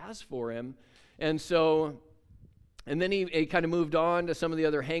wife has for him. And then he kind of moved on to some of the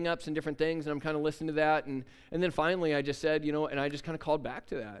other hang-ups and different things, and I'm kind of listening to that. And then finally I just said, and I just kind of called back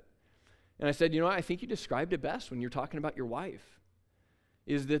to that. And I said, I think you described it best when you're talking about your wife,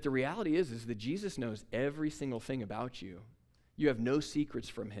 is that the reality is that Jesus knows every single thing about you. You have no secrets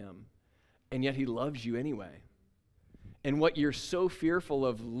from him, and yet he loves you anyway. And what you're so fearful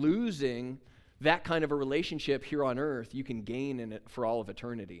of losing, that kind of a relationship here on earth, you can gain in it for all of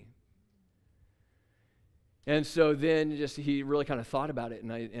eternity. And so then he really kind of thought about it,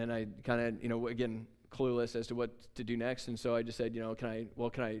 and I kind of, again, clueless as to what to do next. And so I just said, can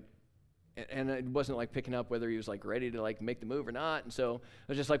I, and it wasn't like picking up whether he was like ready to like make the move or not. And so I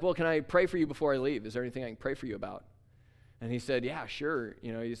was just like, well, can I pray for you before I leave? Is there anything I can pray for you about? And he said, yeah, sure.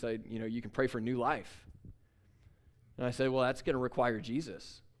 He said, you can pray for new life. And I said, well, that's going to require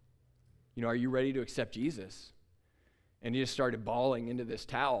Jesus. Are you ready to accept Jesus? And he just started bawling into this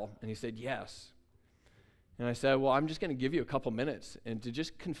towel, and he said, yes. And I said, well, I'm just going to give you a couple minutes and to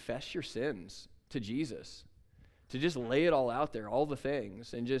just confess your sins to Jesus, to just lay it all out there, all the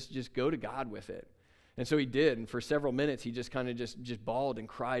things, and just go to God with it. And so he did, and for several minutes, he just kind of just bawled and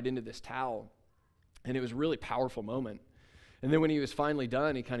cried into this towel. And it was a really powerful moment. And then when he was finally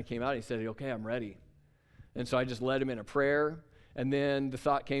done, he kind of came out and he said, okay, I'm ready. And so I just led him in a prayer, and then the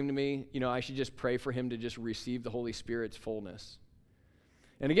thought came to me, I should just pray for him to just receive the Holy Spirit's fullness.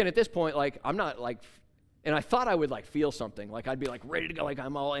 And again, at this point, like, I'm not like, and I thought I would like feel something, like I'd be like ready to go, like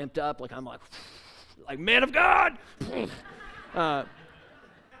I'm all amped up, like I'm like man of God. But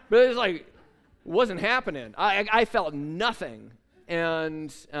it was like, it wasn't happening. I felt nothing,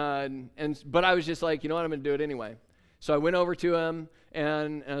 but I was just like, you know what, I'm going to do it anyway. So I went over to him,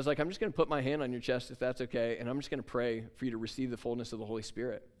 and I was like, I'm just going to put my hand on your chest if that's okay, and I'm just going to pray for you to receive the fullness of the Holy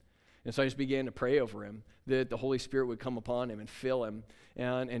Spirit. And so I just began to pray over him, that the Holy Spirit would come upon him and fill him,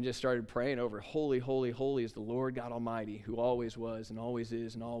 and just started praying over, holy, holy, holy is the Lord God Almighty, who always was and always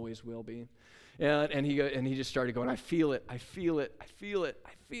is and always will be. And he just started going, I feel it, I feel it, I feel it,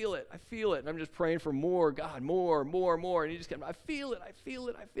 I feel it, I feel it. And I'm just praying for more, God, more. And he just kept, I feel it, I feel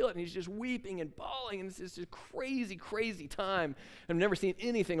it, I feel it. And he's just weeping and bawling, and it's just a crazy, crazy time. I've never seen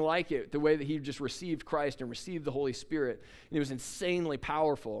anything like it, the way that he just received Christ and received the Holy Spirit. And it was insanely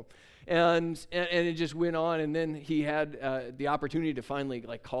powerful. And it just went on, and then he had the opportunity to finally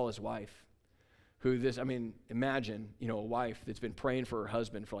like call his wife, imagine, a wife that's been praying for her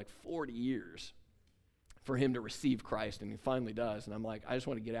husband for like 40 years for him to receive Christ, and he finally does. And I'm like, I just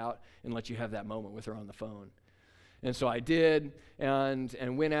want to get out and let you have that moment with her on the phone. And so I did,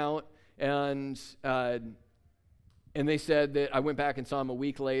 and went out, and they said that I went back and saw him a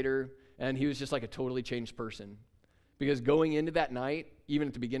week later, And he was just like a totally changed person. Because going into that night, even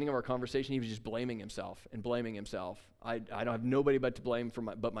at the beginning of our conversation, he was just blaming himself and blaming himself. I don't have nobody but to blame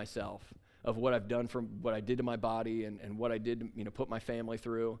but myself of what I've done, from what I did to my body and what I did to, put my family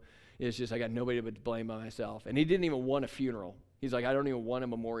through. It's just I got nobody but to blame but myself. And he didn't even want a funeral. He's like, I don't even want a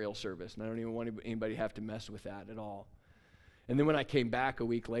memorial service, and I don't even want anybody to have to mess with that at all. And then when I came back a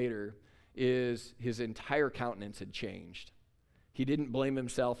week later, his entire countenance had changed. He didn't blame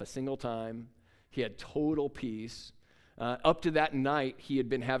himself a single time. He had total peace. Up to that night, he had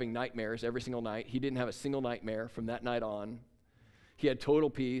been having nightmares every single night. He didn't have a single nightmare from that night on. He had total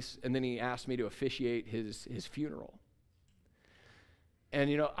peace, and then he asked me to officiate his funeral. And,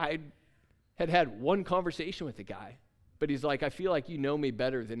 I had one conversation with the guy, but he's like, I feel like you know me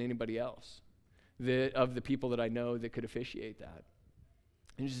better than anybody else of the people that I know that could officiate that.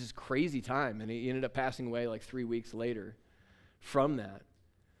 And it was this crazy time, and he ended up passing away like 3 weeks later from that.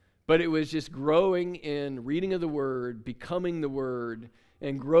 But it was just growing in reading of the Word, becoming the Word,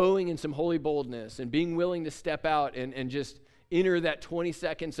 and growing in some holy boldness, and being willing to step out and just enter that 20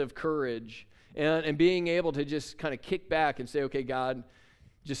 seconds of courage, and being able to just kind of kick back and say, okay, God,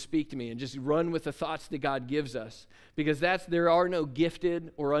 just speak to me, and just run with the thoughts that God gives us. Because there are no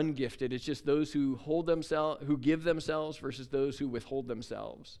gifted or ungifted. It's just those who give themselves versus those who withhold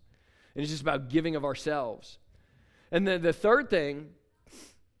themselves. And it's just about giving of ourselves. And then the third thing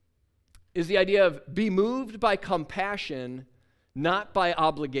is the idea of be moved by compassion, not by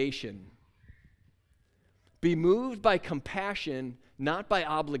obligation. Be moved by compassion, not by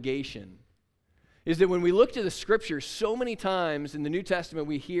obligation. Is that when we look to the scriptures, so many times in the New Testament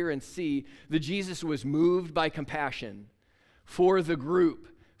we hear and see that Jesus was moved by compassion for the group,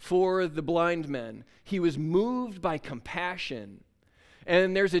 for the blind men. He was moved by compassion.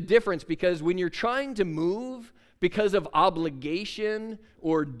 And there's a difference, because when you're trying to move because of obligation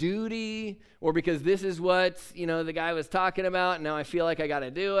or duty, or because this is what, the guy was talking about, and now I feel like I got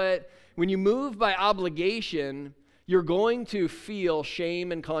to do it. When you move by obligation, you're going to feel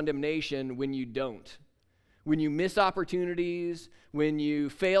shame and condemnation when you don't. When you miss opportunities, when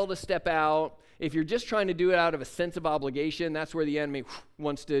you fail to step out. If you're just trying to do it out of a sense of obligation, that's where the enemy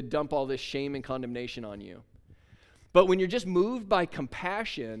wants to dump all this shame and condemnation on you. But when you're just moved by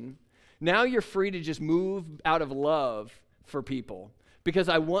compassion, now you're free to just move out of love for people, because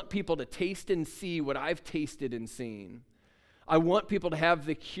I want people to taste and see what I've tasted and seen. I want people to have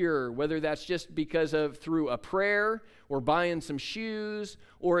the cure, whether that's just through a prayer or buying some shoes,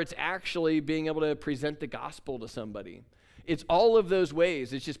 or it's actually being able to present the gospel to somebody. It's all of those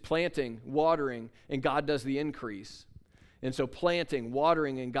ways. It's just planting, watering, and God does the increase. And so planting,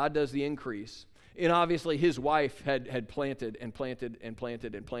 watering, and God does the increase. And obviously his wife had planted and planted and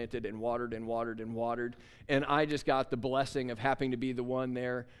planted and planted and watered and watered and watered. And I just got the blessing of having to be the one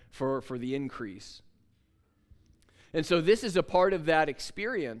there for the increase. And so this is a part of that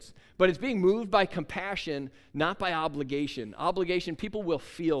experience, but it's being moved by compassion, not by obligation. Obligation, people will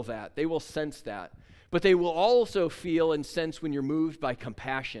feel that. They will sense that. But they will also feel and sense when you're moved by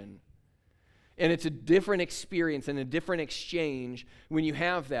compassion. And it's a different experience and a different exchange when you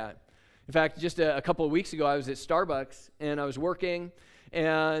have that. In fact, just a couple of weeks ago, I was at Starbucks, and I was working,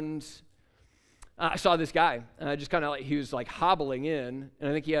 and I saw this guy, just kind of he was like hobbling in, and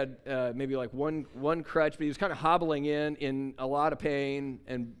I think he had maybe like one crutch, but he was kind of hobbling in a lot of pain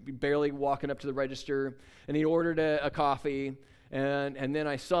and barely walking up to the register, and he ordered a coffee, and then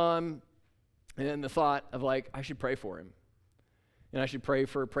I saw him, and then the thought of like, I should pray for him, and I should pray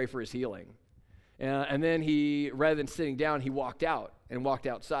for his healing. And then he, rather than sitting down, he walked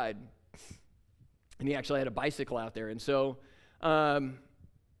outside, and he actually had a bicycle out there, and so I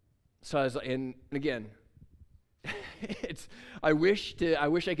was, and again, I wish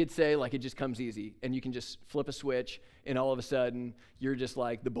I could say like it just comes easy and you can just flip a switch and all of a sudden you're just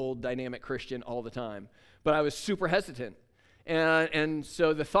like the bold, dynamic Christian all the time. But I was super hesitant, and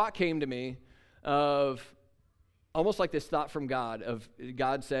so the thought came to me of almost like this thought from God, of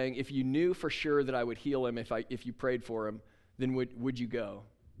God saying, if you knew for sure that I would heal him if you prayed for him, then would you go?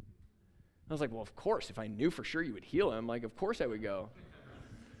 I was like, well, of course. If I knew for sure you would heal him, like, of course I would go.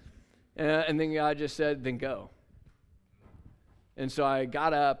 And then God just said, then go. And so I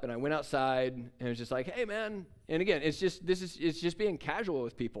got up and I went outside and it was just like, hey, man. And again, it's just being casual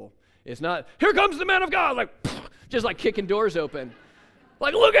with people. It's not, here comes the man of God, like, just like kicking doors open.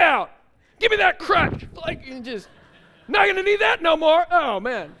 Like, look out. Give me that crutch. Like, just, not going to need that no more. Oh,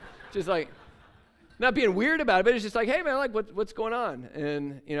 man. Just like, not being weird about it, but it's just like, hey, man, like, what's going on?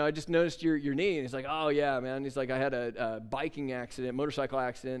 And, I just noticed your knee. And he's like, oh, yeah, man. He's like, I had a biking accident, motorcycle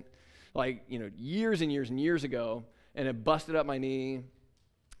accident, like, years and years and years ago, and it busted up my knee.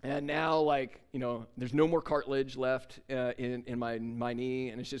 And now, like, there's no more cartilage left in my knee,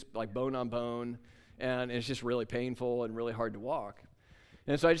 and it's just like bone on bone, and it's just really painful and really hard to walk.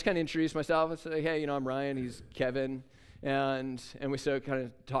 And so I just kind of introduced myself and said, hey, I'm Ryan, he's Kevin, and we started kind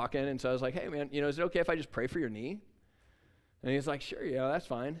of talking, and so I was like, hey, man, is it okay if I just pray for your knee? And he's like, sure, that's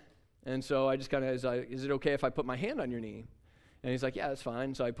fine. And so I just kind of was like, is it okay if I put my hand on your knee? And he's like, yeah, that's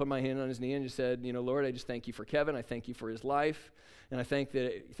fine. So I put my hand on his knee and just said, Lord, I just thank you for Kevin. I thank you for his life. And I thank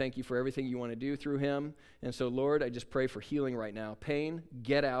you for everything you want to do through him. And so, Lord, I just pray for healing right now. Pain,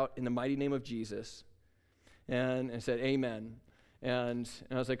 get out in the mighty name of Jesus. And I said, amen. And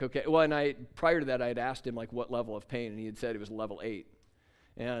I was like, okay. Well, and prior to that, I had asked him, like, what level of pain? And he had said it was level 8.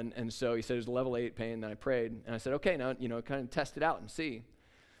 And so he said it was level 8 pain. And then I prayed. And I said, okay, now, kind of test it out and see.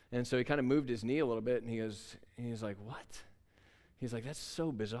 And so he kind of moved his knee a little bit. And he's like, what? He's like, that's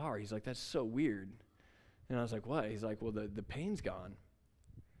so bizarre. He's like, that's so weird. And I was like, what? He's like, well, the pain's gone. And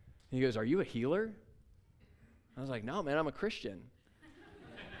he goes, are you a healer? I was like, no, man, I'm a Christian.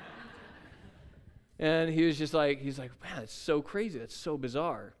 And he was just like, he's like, man, that's so crazy. That's so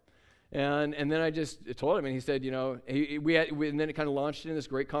bizarre. And then I just told him, and he said, and then it kind of launched into this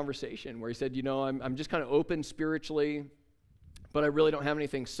great conversation where he said, I'm just kind of open spiritually, but I really don't have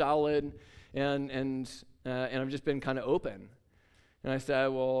anything solid, and I've just been kind of open. And I said,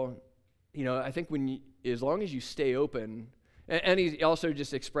 well, I think as long as you stay open, and he also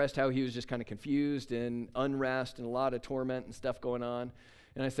just expressed how he was just kind of confused and unrest and a lot of torment and stuff going on.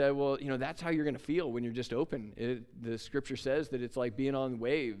 And I said, well, that's how you're going to feel when you're just open. The scripture says that it's like being on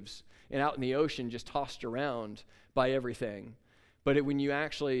waves and out in the ocean just tossed around by everything. But when you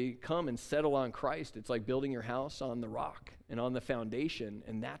actually come and settle on Christ, it's like building your house on the rock and on the foundation,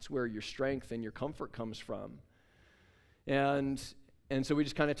 and that's where your strength and your comfort comes from. And so we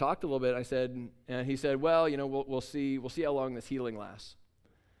just kind of talked a little bit. I said, and he said, well, we'll see how long this healing lasts.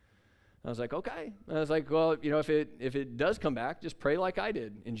 I was like, okay. I was like, well, if it does come back, just pray like I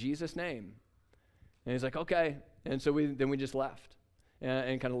did in Jesus' name. And he's like, okay. And so we just left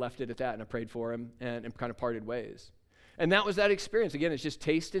and kind of left it at that. And I prayed for him and kind of parted ways. And that was that experience. Again, it's just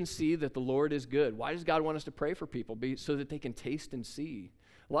taste and see that the Lord is good. Why does God want us to pray for people? So that they can taste and see.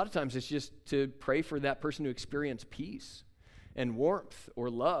 A lot of times it's just to pray for that person to experience peace and warmth or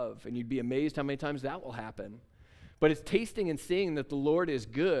love, and you'd be amazed how many times that will happen. But it's tasting and seeing that the Lord is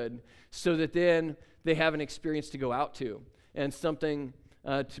good so that then they have an experience to go out to and something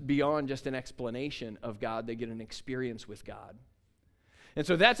beyond just an explanation of God. They get an experience with God. And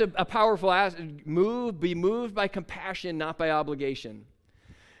so that's a powerful be moved by compassion, not by obligation.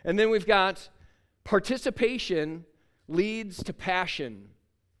 And then we've got participation leads to passion.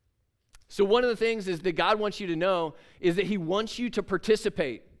 So one of the things is that God wants you to know is that he wants you to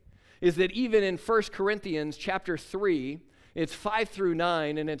participate. Is that even in 1 Corinthians chapter 3, it's 5 through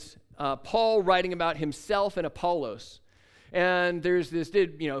 9, and it's Paul writing about himself and Apollos. And there's this,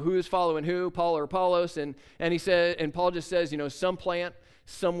 who is following who, Paul or Apollos, and he said, and Paul just says, some plant,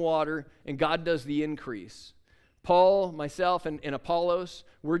 some water, and God does the increase. Paul, myself, and Apollos,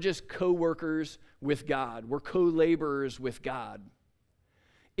 we're just co-workers with God. We're co-laborers with God.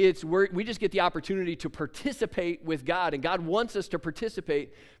 We just get the opportunity to participate with God, and God wants us to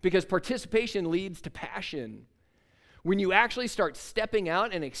participate because participation leads to passion. When you actually start stepping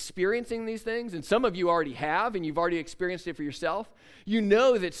out and experiencing these things, and some of you already have, and you've already experienced it for yourself, you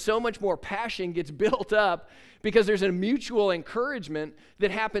know that so much more passion gets built up because there's a mutual encouragement that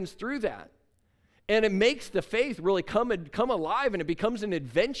happens through that. And it makes the faith really come alive, and it becomes an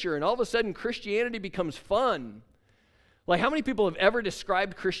adventure, and all of a sudden Christianity becomes fun. Like, how many people have ever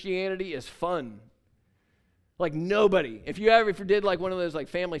described Christianity as fun? Like, nobody. If you did like one of those like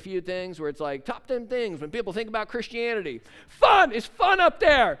Family Feud things where it's like top 10 things when people think about Christianity, fun, it's fun up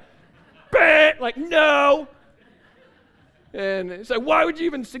there. Like, no. And it's like, why would you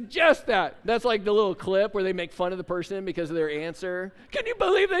even suggest that? That's like the little clip where they make fun of the person because of their answer. Can you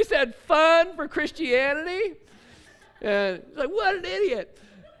believe they said fun for Christianity? And it's like, what an idiot.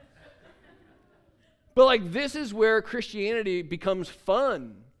 But like, this is where Christianity becomes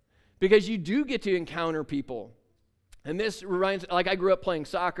fun because you do get to encounter people. And this reminds, like, I grew up playing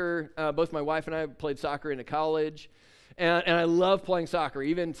soccer. Both my wife and I played soccer into college. And I love playing soccer.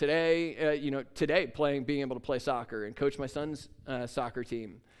 Even today, being able to play soccer and coach my son's soccer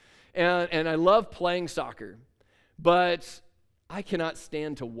team. And I love playing soccer. But I cannot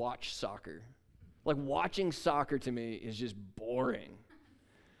stand to watch soccer. Like, watching soccer to me is just boring.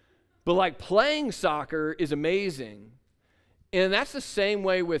 But like, playing soccer is amazing. And that's the same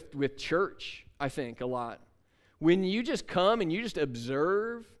way with church, I think, a lot. When you just come and you just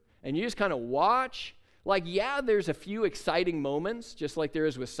observe and you just kind of watch, Like, yeah, there's a few exciting moments, just like there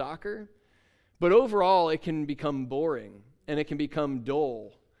is with soccer, but overall it can become boring and it can become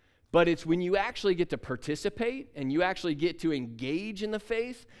dull. But it's when you actually get to participate and you actually get to engage in the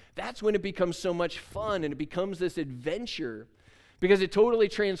faith, that's when it becomes so much fun and it becomes this adventure, because it totally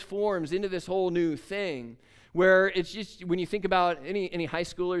transforms into this whole new thing where it's just, when you think about any high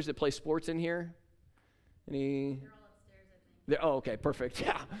schoolers that play sports in here? Any? They're all upstairs, I think. Oh, okay, perfect,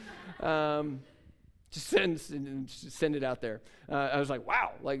 yeah. Just send it out there. I was like,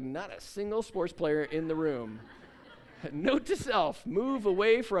 wow, like not a single sports player in the room. Note to self, move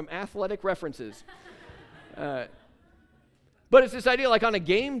away from athletic references. But it's this idea, like on a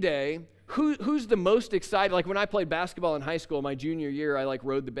game day, who's the most excited? Like when I played basketball in high school, my junior year, I like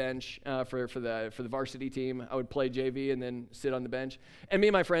rode the bench for the varsity team. I would play JV and then sit on the bench. And me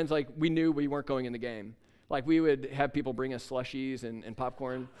and my friends, like we knew we weren't going in the game. Like we would have people bring us slushies and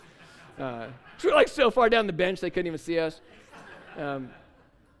popcorn. We're like so far down the bench they couldn't even see us.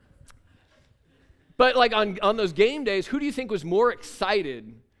 But like on those game days, who do you think was more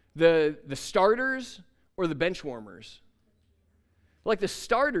excited? The starters or the bench warmers? Like the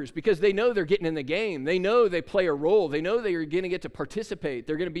starters, because they know they're getting in the game. They know they play a role. They know they are going to get to participate.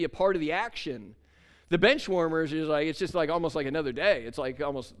 They're going to be a part of the action. The bench warmers is like, it's just like almost like another day. It's like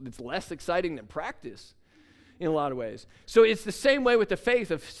it's less exciting than practice in a lot of ways. So it's the same way with the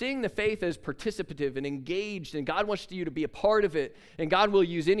faith, of seeing the faith as participative and engaged, and God wants you to be a part of it, and God will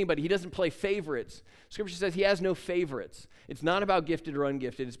use anybody. He doesn't play favorites. Scripture says he has no favorites. It's not about gifted or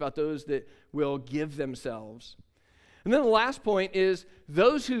ungifted. It's about those that will give themselves. And then the last point is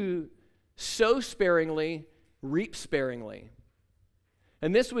those who sow sparingly reap sparingly.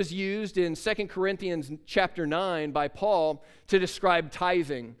 And this was used in 2 Corinthians chapter 9 by Paul to describe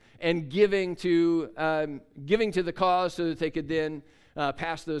tithing and giving to the cause so that they could then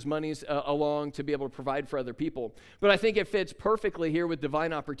pass those monies along to be able to provide for other people. But I think it fits perfectly here with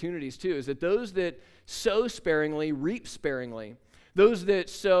divine opportunities too, is that those that sow sparingly reap sparingly. Those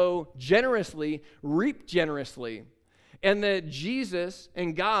that sow generously reap generously. And that Jesus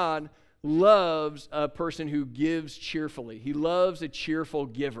and God loves a person who gives cheerfully. He loves a cheerful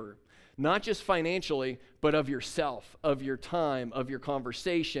giver, not just financially, but of yourself, of your time, of your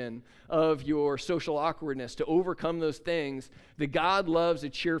conversation, of your social awkwardness, to overcome those things. That God loves a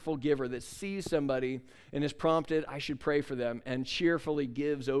cheerful giver that sees somebody and is prompted, I should pray for them, and cheerfully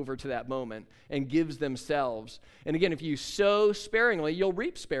gives over to that moment and gives themselves. And again, if you sow sparingly, you'll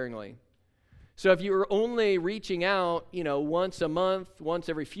reap sparingly. So if you're only reaching out, once a month, once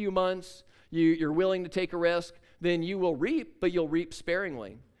every few months, you're willing to take a risk, then you will reap, but you'll reap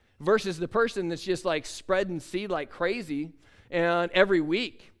sparingly. Versus the person that's just like spreading seed like crazy, and every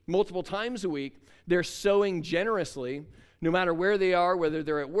week, multiple times a week, they're sowing generously, no matter where they are, whether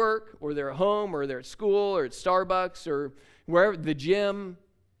they're at work, or they're at home, or they're at school, or at Starbucks, or wherever, the gym.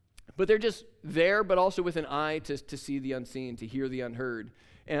 But they're just there, but also with an eye to see the unseen, to hear the unheard.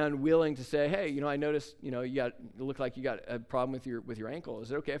 And willing to say, hey, I noticed, you look like you got a problem with your ankle.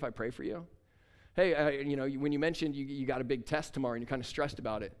 Is it okay if I pray for you? Hey, when you mentioned you got a big test tomorrow and you're kind of stressed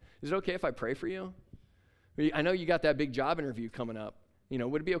about it, is it okay if I pray for you? I know you got that big job interview coming up.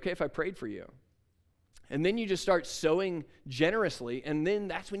 Would it be okay if I prayed for you? And then you just start sowing generously, and then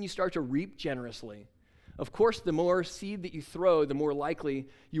that's when you start to reap generously. Of course, the more seed that you throw, the more likely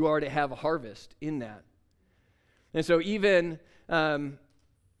you are to have a harvest in that. And so even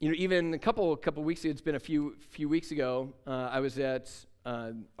a couple weeks ago, it's been a few weeks ago, I was at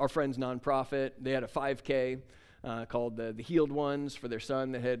our friend's nonprofit. They had a 5K called the Healed Ones for their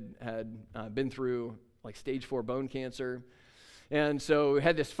son that had been through like stage 4 bone cancer. And so we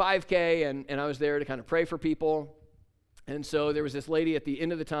had this 5K, and I was there to kind of pray for people. And so there was this lady at the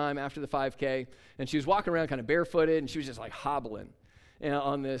end of the time after the 5K, and she was walking around kind of barefooted, and she was just like hobbling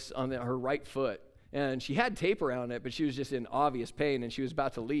on her right foot. And she had tape around it, but she was just in obvious pain, and she was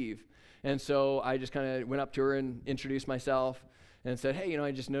about to leave. And so I just kind of went up to her and introduced myself and said, hey,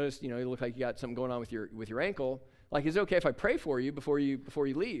 I just noticed, you look like you got something going on with your ankle. Like, is it okay if I pray for you before you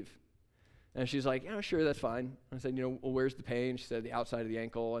leave? And she's like, yeah, sure, that's fine. I said, well, where's the pain? She said, the outside of the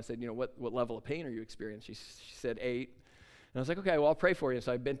ankle. I said, what level of pain are you experiencing? She said 8. And I was like, okay, well, I'll pray for you.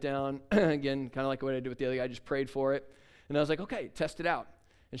 So I bent down, again, kind of like what I did with the other guy, I just prayed for it. And I was like, okay, test it out.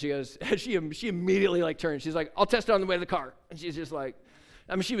 And she goes, she immediately like turned. She's like, I'll test it on the way to the car. And she's just like,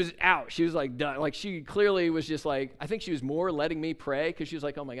 she was out. She was like done. Like she clearly was just like, I think she was more letting me pray because she was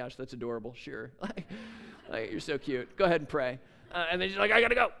like, oh my gosh, that's adorable. Sure. like you're so cute. Go ahead and pray. And then she's like, I got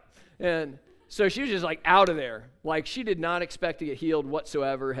to go. And so she was just like out of there. Like she did not expect to get healed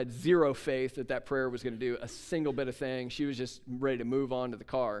whatsoever, had zero faith that prayer was going to do a single bit of thing. She was just ready to move on to the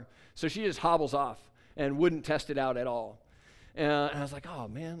car. So she just hobbles off. and wouldn't test it out at all. And I was like, oh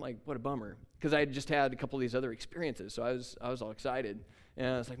man, like what a bummer, because I had just had a couple of these other experiences, so I was all excited, and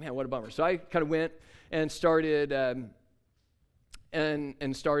I was like, man, what a bummer. So I kind of went and started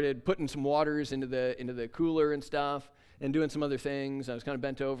and started putting some waters into the cooler and stuff, and doing some other things. I was kind of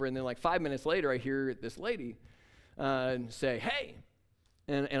bent over, and then like 5 minutes later, I hear this lady say, hey,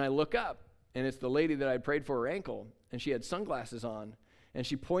 and I look up, and it's the lady that I prayed for her ankle, and she had sunglasses on, and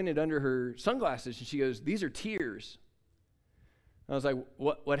she pointed under her sunglasses, and she goes, these are tears. I was like,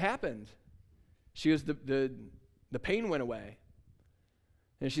 what happened? She goes, the pain went away.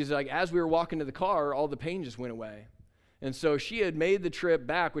 And she's like, as we were walking to the car, all the pain just went away. And so she had made the trip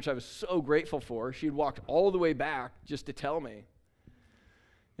back, which I was so grateful for. She had walked all the way back just to tell me.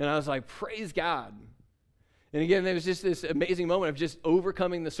 And I was like, praise God. And again, there was just this amazing moment of just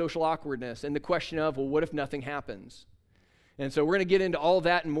overcoming the social awkwardness and the question of, well, what if nothing happens? And so we're going to get into all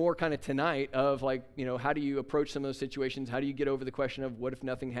that and more kind of tonight of like, how do you approach some of those situations? How do you get over the question of what if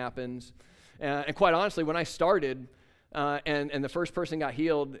nothing happens? And quite honestly, when I started and the first person got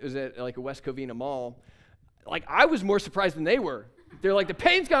healed, it was at like a West Covina mall, like I was more surprised than they were. They're like, the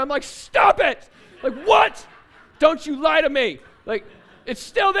pain's gone. I'm like, stop it. Like, what? Don't you lie to me. Like, it's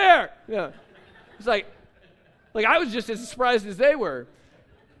still there. Yeah. It's like I was just as surprised as they were.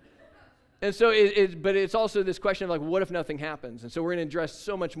 And so, but it's also this question of like, what if nothing happens? And so we're going to address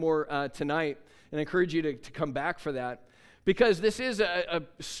so much more tonight, and I encourage you to come back for that, because this is a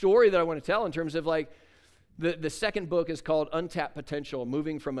story that I want to tell in terms of like, the second book is called Untapped Potential,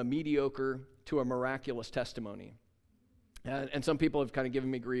 moving from a mediocre to a miraculous testimony. And some people have kind of given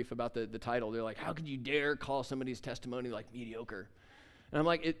me grief about the title. They're like, how could you dare call somebody's testimony like mediocre? And I'm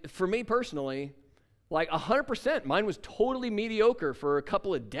like, for me personally, like 100%, mine was totally mediocre for a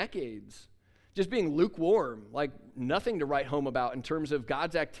couple of decades. Just being lukewarm, like nothing to write home about in terms of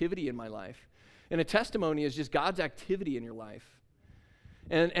God's activity in my life. And a testimony is just God's activity in your life.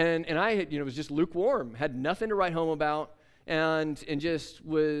 And I had, was just lukewarm, had nothing to write home about, and just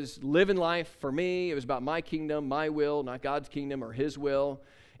was living life for me. It was about my kingdom, my will, not God's kingdom or his will,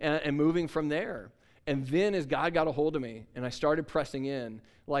 and moving from there. And then as God got a hold of me and I started pressing in,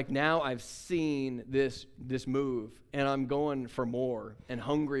 like now I've seen this move, and I'm going for more and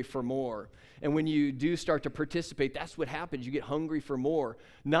hungry for more. And when you do start to participate, that's what happens. You get hungry for more.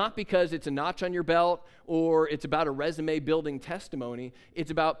 Not because it's a notch on your belt or it's about a resume building testimony.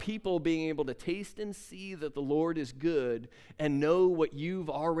 It's about people being able to taste and see that the Lord is good and know what you've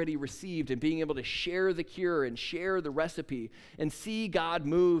already received, and being able to share the cure and share the recipe and see God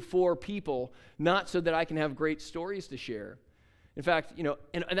move for people, not so that I can have great stories to share. In fact,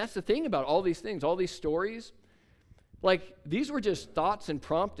 and that's the thing about all these things, all these stories, like these were just thoughts and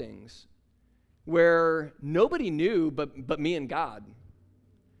promptings where nobody knew but me and God.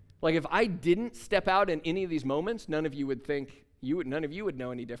 Like if I didn't step out in any of these moments, none of you would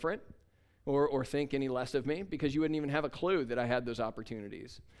know any different or think any less of me, because you wouldn't even have a clue that I had those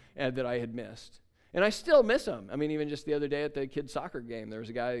opportunities and that I had missed. And I still miss them. I mean, even just the other day at the kids' soccer game, there was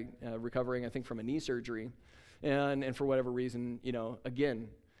a guy recovering, I think, from a knee surgery, and for whatever reason, again,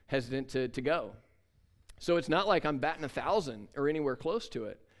 hesitant to go. So it's not like I'm batting 1,000 or anywhere close to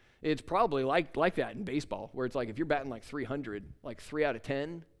it. It's probably like that in baseball, where it's like if you're batting like 300, like 3 out of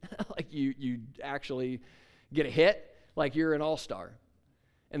 10, like you actually get a hit, like you're an all-star.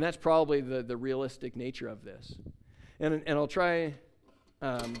 And that's probably the realistic nature of this. And I'll try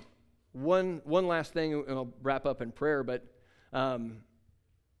one last thing, and I'll wrap up in prayer. But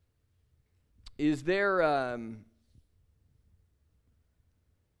is there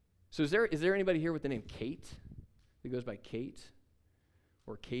anybody here with the name Kate that goes by Kate?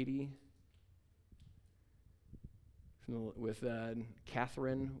 Or Katie, with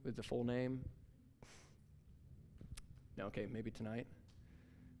Catherine with the full name? No, okay, maybe tonight.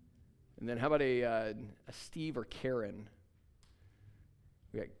 And then how about a Steve or Karen?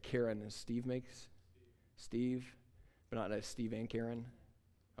 We got Karen, as Steve makes? Steve, but not a Steve and Karen?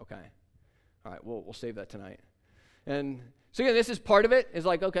 Okay. All right, we'll save that tonight. And so again, this is part of it. It's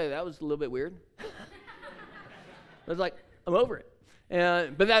like, okay, that was a little bit weird. I was like, I'm over it.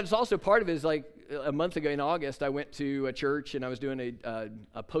 But that's also part of it. Is like a month ago in August, I went to a church and I was doing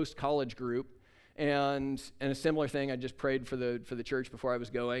a post-college group, and a similar thing. I just prayed for the church before I was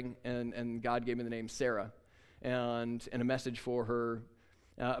going, and God gave me the name Sarah, and a message for her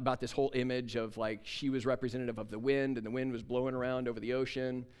about this whole image of like she was representative of the wind, and the wind was blowing around over the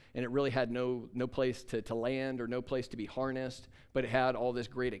ocean, and it really had no place to land or no place to be harnessed, but it had all this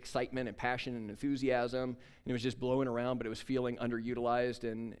great excitement and passion and enthusiasm, and it was just blowing around, but it was feeling underutilized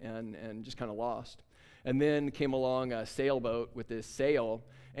and just kind of lost. And then came along a sailboat with this sail,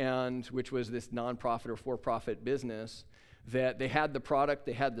 and which was this nonprofit or for-profit business that they had the product,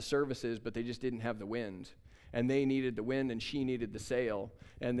 they had the services, but they just didn't have the wind. And they needed the wind and she needed the sail.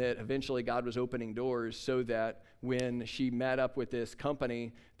 And that eventually God was opening doors so that when she met up with this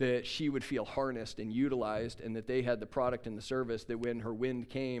company, that she would feel harnessed and utilized, and that they had the product and the service that when her wind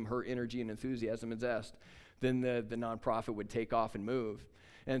came, her energy and enthusiasm and zest, then the nonprofit would take off and move.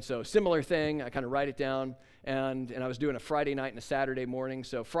 And so similar thing, I kind of write it down, and I was doing a Friday night and a Saturday morning.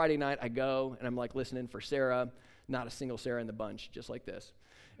 So Friday night I go, and I'm like listening for Sarah, not a single Sarah in the bunch, just like this.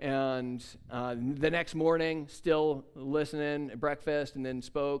 And the next morning, still listening at breakfast, and then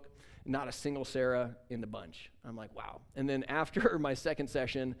spoke, not a single Sarah in the bunch. I'm like, wow. And then after my second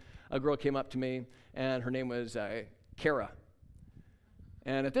session, a girl came up to me, and her name was Kara.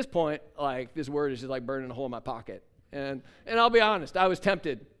 And at this point, like, this word is just like burning a hole in my pocket. And I'll be honest, I was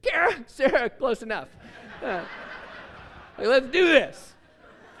tempted. Kara, Sarah, close enough. Like, let's do this.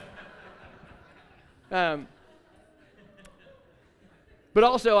 But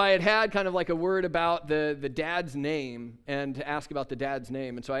also, I had kind of like a word about the dad's name, and to ask about the dad's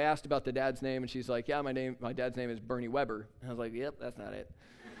name. And so I asked about the dad's name, and she's like, yeah, my dad's name is Bernie Weber. And I was like, yep, that's not it.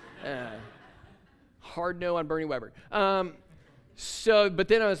 Hard no on Bernie Weber. But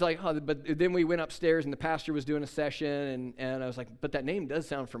then I was like, but then we went upstairs, and the pastor was doing a session, and I was like, but that name does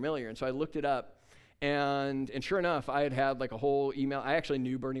sound familiar. And so I looked it up, and sure enough, I had like a whole email. I actually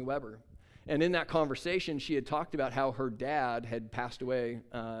knew Bernie Weber. And in that conversation, she had talked about how her dad had passed away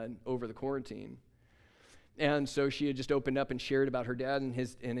over the quarantine. And so she had just opened up and shared about her dad and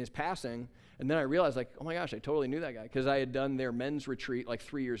his passing. And then I realized, like, oh my gosh, I totally knew that guy, because I had done their men's retreat like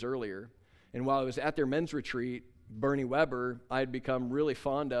 3 years earlier. And while I was at their men's retreat, Bernie Weber, I had become really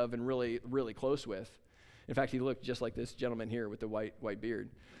fond of and really, really close with. In fact, he looked just like this gentleman here with the white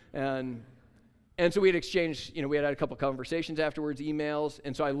beard. And so we had exchanged, we had a couple conversations afterwards, emails,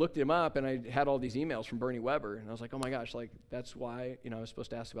 and so I looked him up, and I had all these emails from Bernie Weber, and I was like, oh my gosh, like, that's why, I was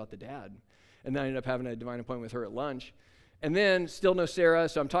supposed to ask about the dad. And then I ended up having a divine appointment with her at lunch. And then, still no Sarah,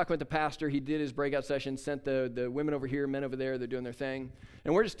 so I'm talking with the pastor. He did his breakout session, sent the women over here, men over there, they're doing their thing.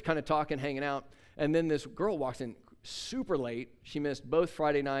 And we're just kind of talking, hanging out, and then this girl walks in super late. She missed both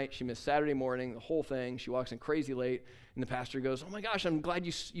Friday night, she missed Saturday morning, the whole thing. She walks in crazy late. And the pastor goes, oh my gosh, I'm glad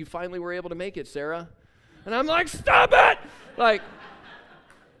you finally were able to make it, Sarah. And I'm like, stop it!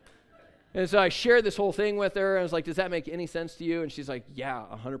 And so I shared this whole thing with her. I was like, does that make any sense to you? And she's like, yeah,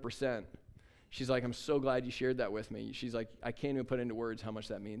 100%. She's like, I'm so glad you shared that with me. She's like, I can't even put into words how much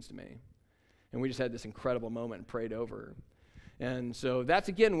that means to me. And we just had this incredible moment and prayed over her. And so that's,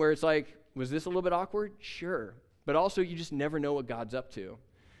 again, where it's like, was this a little bit awkward? Sure. But also, you just never know what God's up to.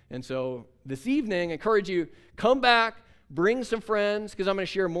 And so this evening, I encourage you, come back, bring some friends, because I'm going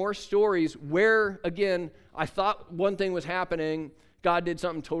to share more stories where, again, I thought one thing was happening, God did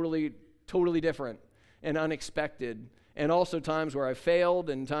something totally, totally different and unexpected. And also times where I've failed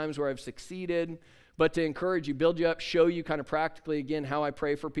and times where I've succeeded. But to encourage you, build you up, show you kind of practically, again, how I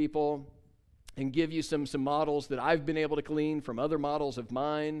pray for people, and give you some models that I've been able to glean from other models of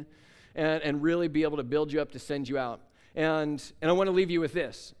mine, and really be able to build you up to send you out. And I want to leave you with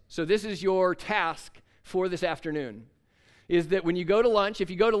this. So this is your task for this afternoon, is that when you go to lunch, if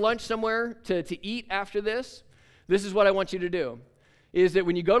you go to lunch somewhere to eat after this is what I want you to do, is that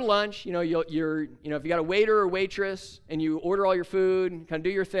when you go to lunch, if you got a waiter or waitress and you order all your food, kind of do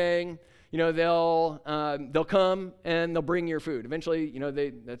your thing, they'll come and they'll bring your food. Eventually,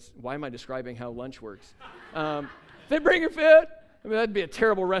 that's why am I describing how lunch works? They bring your food. I mean, that'd be a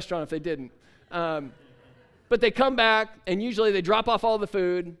terrible restaurant if they didn't. But they come back, and usually they drop off all the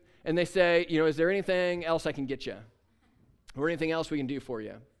food, and they say, is there anything else I can get you? Or anything else we can do for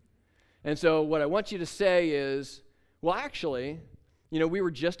you? And so what I want you to say is, well, actually, we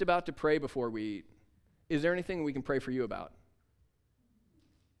were just about to pray before we eat. Is there anything we can pray for you about?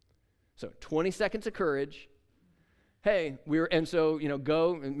 So 20 seconds of courage. Hey,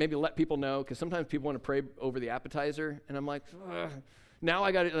 go and maybe let people know, because sometimes people want to pray over the appetizer, and I'm like, now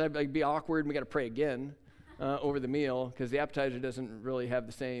I got to be awkward, and we got to pray again over the meal, because the appetizer doesn't really have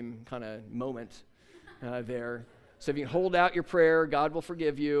the same kind of moment there. So if you can hold out your prayer, God will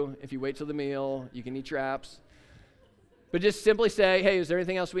forgive you. If you wait till the meal, you can eat your apps. But just simply say, hey, is there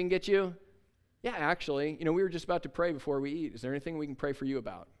anything else we can get you? Yeah, actually, we were just about to pray before we eat. Is there anything we can pray for you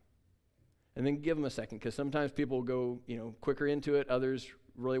about? And then give them a second, because sometimes people go, quicker into it. Others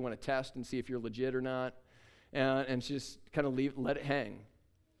really want to test and see if you're legit or not. And just kind of let it hang.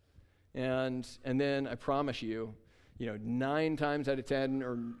 And then I promise you, 9 times out of 10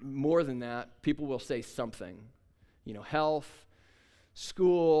 or more than that, people will say something. Health,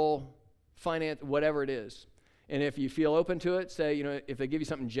 school, finance, whatever it is. And if you feel open to it, say, you know, if they give you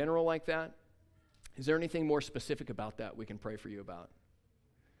something general like that, is there anything more specific about that we can pray for you about?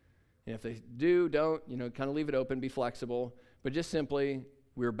 And if they do, don't, you know, kind of leave it open, be flexible. But just simply,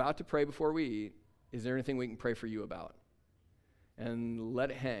 we're about to pray before we eat. Is there anything we can pray for you about? And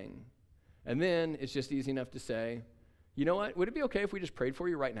let it hang. And then it's just easy enough to say, you know what, would it be okay if we just prayed for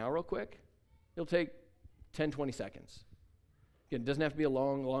you right now real quick? It'll take 10, 20 seconds. Again, it doesn't have to be a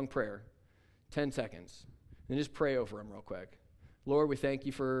long, long prayer. 10 seconds. And just pray over them real quick. Lord, we thank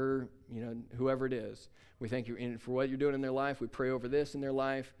you for, you know, whoever it is. We thank you for what you're doing in their life. We pray over this in their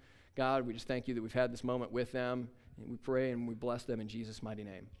life. God, we just thank you that we've had this moment with them. And we pray and we bless them in Jesus' mighty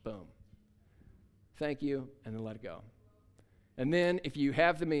name. Boom. Thank you, and then let it go. And then if you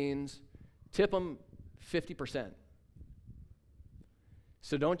have the means, tip them 50%.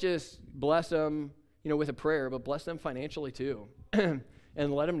 So don't just bless them, you know, with a prayer, but bless them financially too.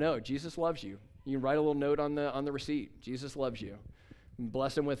 And let them know Jesus loves you. You can write a little note on the receipt. Jesus loves you. And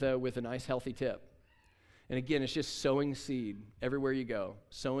bless them with a nice healthy tip. And again, it's just sowing seed everywhere you go.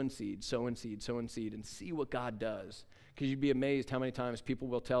 Sowing seed, sowing seed, sowing seed, and see what God does. Because you'd be amazed how many times people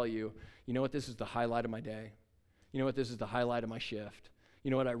will tell you, you know what, this is the highlight of my day. You know what, this is the highlight of my shift.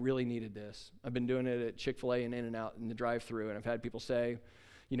 You know what, I really needed this. I've been doing it at Chick-fil-A and In-N-Out in the drive-thru, and I've had people say,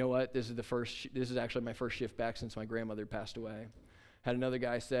 you know what, this is actually my first shift back since my grandmother passed away. Had another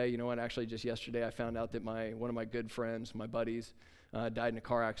guy say, you know what, actually just yesterday I found out that one of my good friends, my buddies, died in a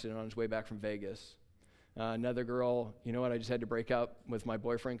car accident on his way back from Vegas. Another girl, you know what, I just had to break up with my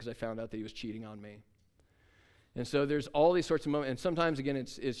boyfriend because I found out that he was cheating on me. And so there's all these sorts of moments, and sometimes, again,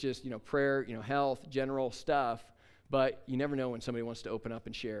 it's just, you know, prayer, you know, health, general stuff, but you never know when somebody wants to open up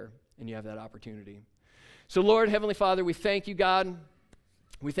and share, and you have that opportunity. So, Lord, Heavenly Father, we thank you, God.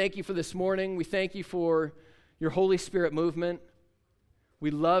 We thank you for this morning. We thank you for your Holy Spirit movement.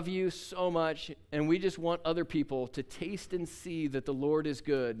 We love you so much, and we just want other people to taste and see that the Lord is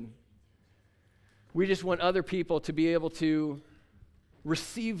good. We just want other people to be able to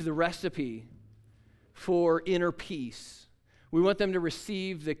receive the recipe for inner peace. We want them to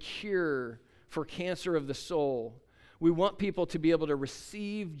receive the cure for cancer of the soul. We want people to be able to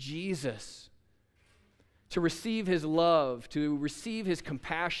receive Jesus, to receive his love, to receive his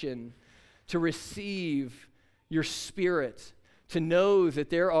compassion, to receive your spirit, to know that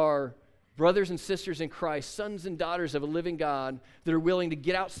there are brothers and sisters in Christ, sons and daughters of a living God that are willing to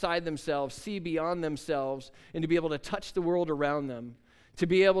get outside themselves, see beyond themselves, and to be able to touch the world around them, to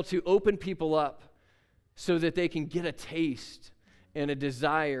be able to open people up so that they can get a taste and a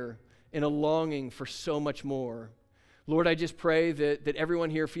desire and a longing for so much more. Lord, I just pray that everyone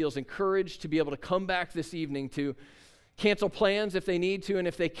here feels encouraged to be able to come back this evening, to cancel plans if they need to and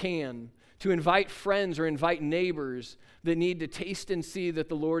if they can, to invite friends or invite neighbors that need to taste and see that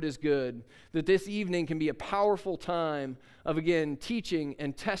the Lord is good, that this evening can be a powerful time of, again, teaching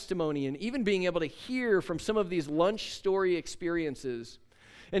and testimony and even being able to hear from some of these lunch story experiences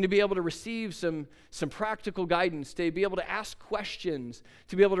and to be able to receive some practical guidance, to be able to ask questions,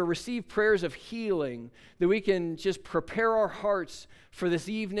 to be able to receive prayers of healing, that we can just prepare our hearts for this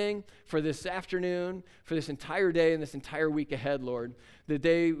evening, for this afternoon, for this entire day and this entire week ahead, Lord, that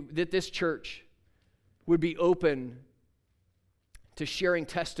this church would be open to sharing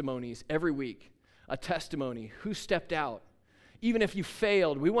testimonies every week, a testimony, who stepped out. Even if you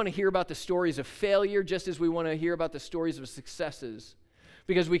failed, we want to hear about the stories of failure just as we want to hear about the stories of successes,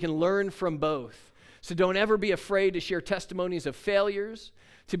 because we can learn from both. So don't ever be afraid to share testimonies of failures,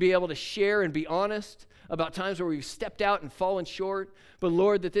 to be able to share and be honest about times where we've stepped out and fallen short. But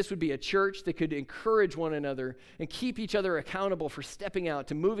Lord, that this would be a church that could encourage one another and keep each other accountable for stepping out,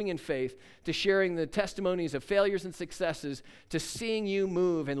 to moving in faith, to sharing the testimonies of failures and successes, to seeing you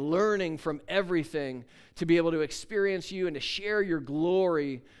move and learning from everything, to be able to experience you and to share your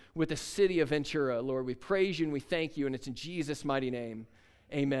glory with the city of Ventura. Lord, we praise you and we thank you, and it's in Jesus' mighty name.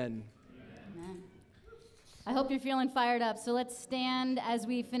 Amen. Amen. I hope you're feeling fired up. So let's stand as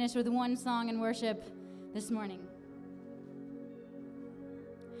we finish with one song and worship this morning.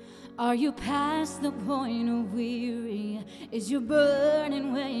 Are you past the point of weary? Is your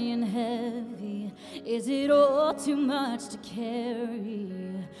burden weighing heavy? Is it all too much to carry?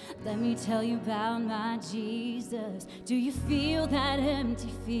 Let me tell you about my Jesus. Do you feel that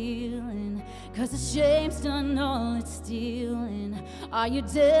empty feeling? 'Cause the shame's done all it's stealing. Are you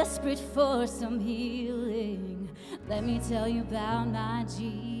desperate for some healing? Let me tell you about my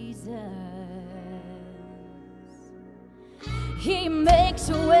Jesus. He makes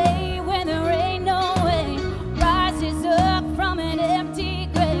a way when there ain't no way, rises up from an empty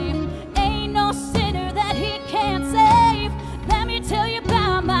grave. Ain't no sinner that he can't save. Let me tell you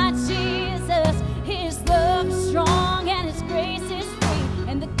about my Jesus.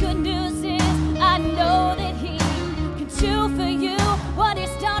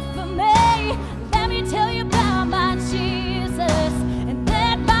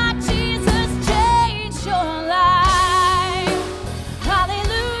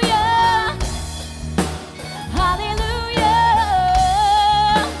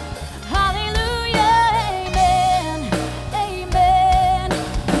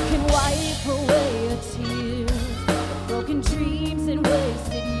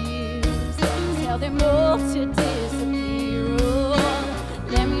 tell them all to disappear. Oh,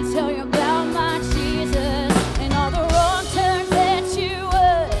 let me tell you about my Jesus and all the wrong turns that you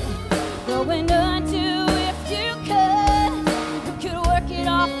would go and undo if you could. You could work it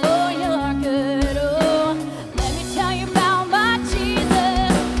off for your good. Oh, let me tell you about my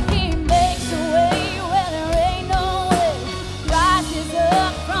Jesus. He makes a way where there ain't no way. Rises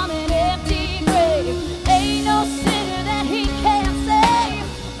up from an empty grave. Ain't no sinner that he can't save.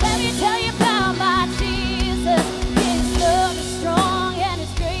 Let me tell you about my Jesus. His love is strong and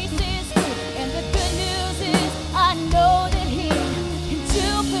his grace is free. And the good news is I know that he can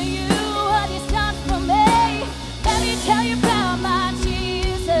do for you what he's done for me. Let me tell you about my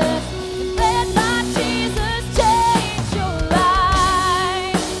Jesus. Let my Jesus change your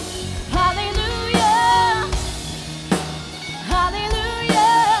life. Hallelujah.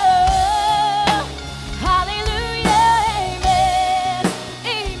 Hallelujah. Hallelujah. Amen.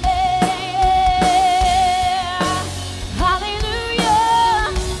 Amen. Hallelujah.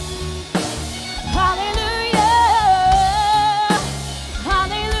 Hallelujah.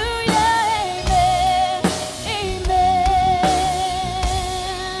 Hallelujah. Amen. Amen.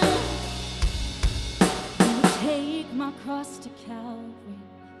 Take my cross to Calvary,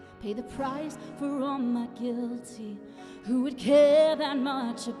 pay the price for all my guilty. Who would care that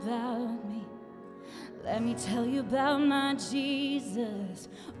much about me? Let me tell you about my Jesus.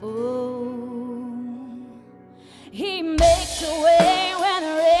 Oh, he makes a way when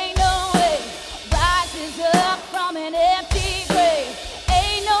there ain't no way. Rises up from an empty grave.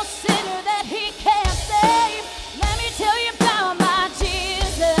 Ain't no sinner that he can't save. Let me tell you about my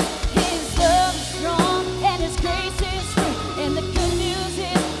Jesus. His love is strong and his grace is free. And the good news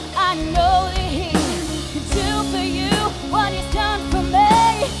is I know that he can do for you what he's done for me.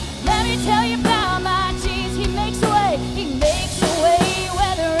 Let me tell you about my Jesus. He makes a way. He makes a way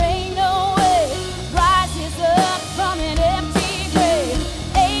where there ain't no way. Rises up from an empty grave.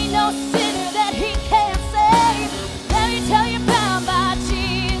 Ain't no sinner that he can't save. Let me tell you about my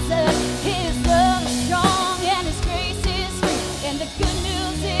Jesus. His love is strong and his grace is free. And the good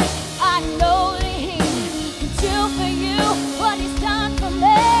news is I know that he can do for you what he's done for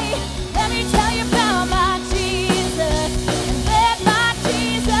me. Let me tell you about my Jesus. And let my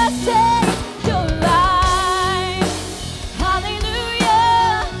Jesus change your life.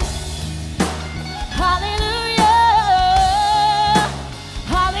 Hallelujah. Hallelujah.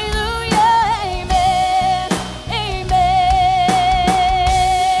 Hallelujah. Amen. Amen.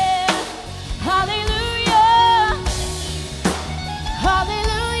 Hallelujah.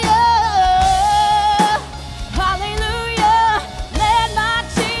 Hallelujah. Hallelujah. Let my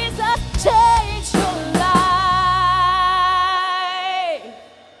Jesus change your life.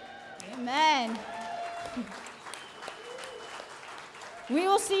 Amen. We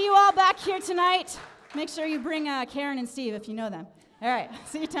will see you all back here tonight. Make sure you bring Karen and Steve if you know them. All right.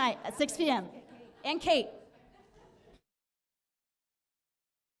 See you tonight at 6 p.m. And Kate.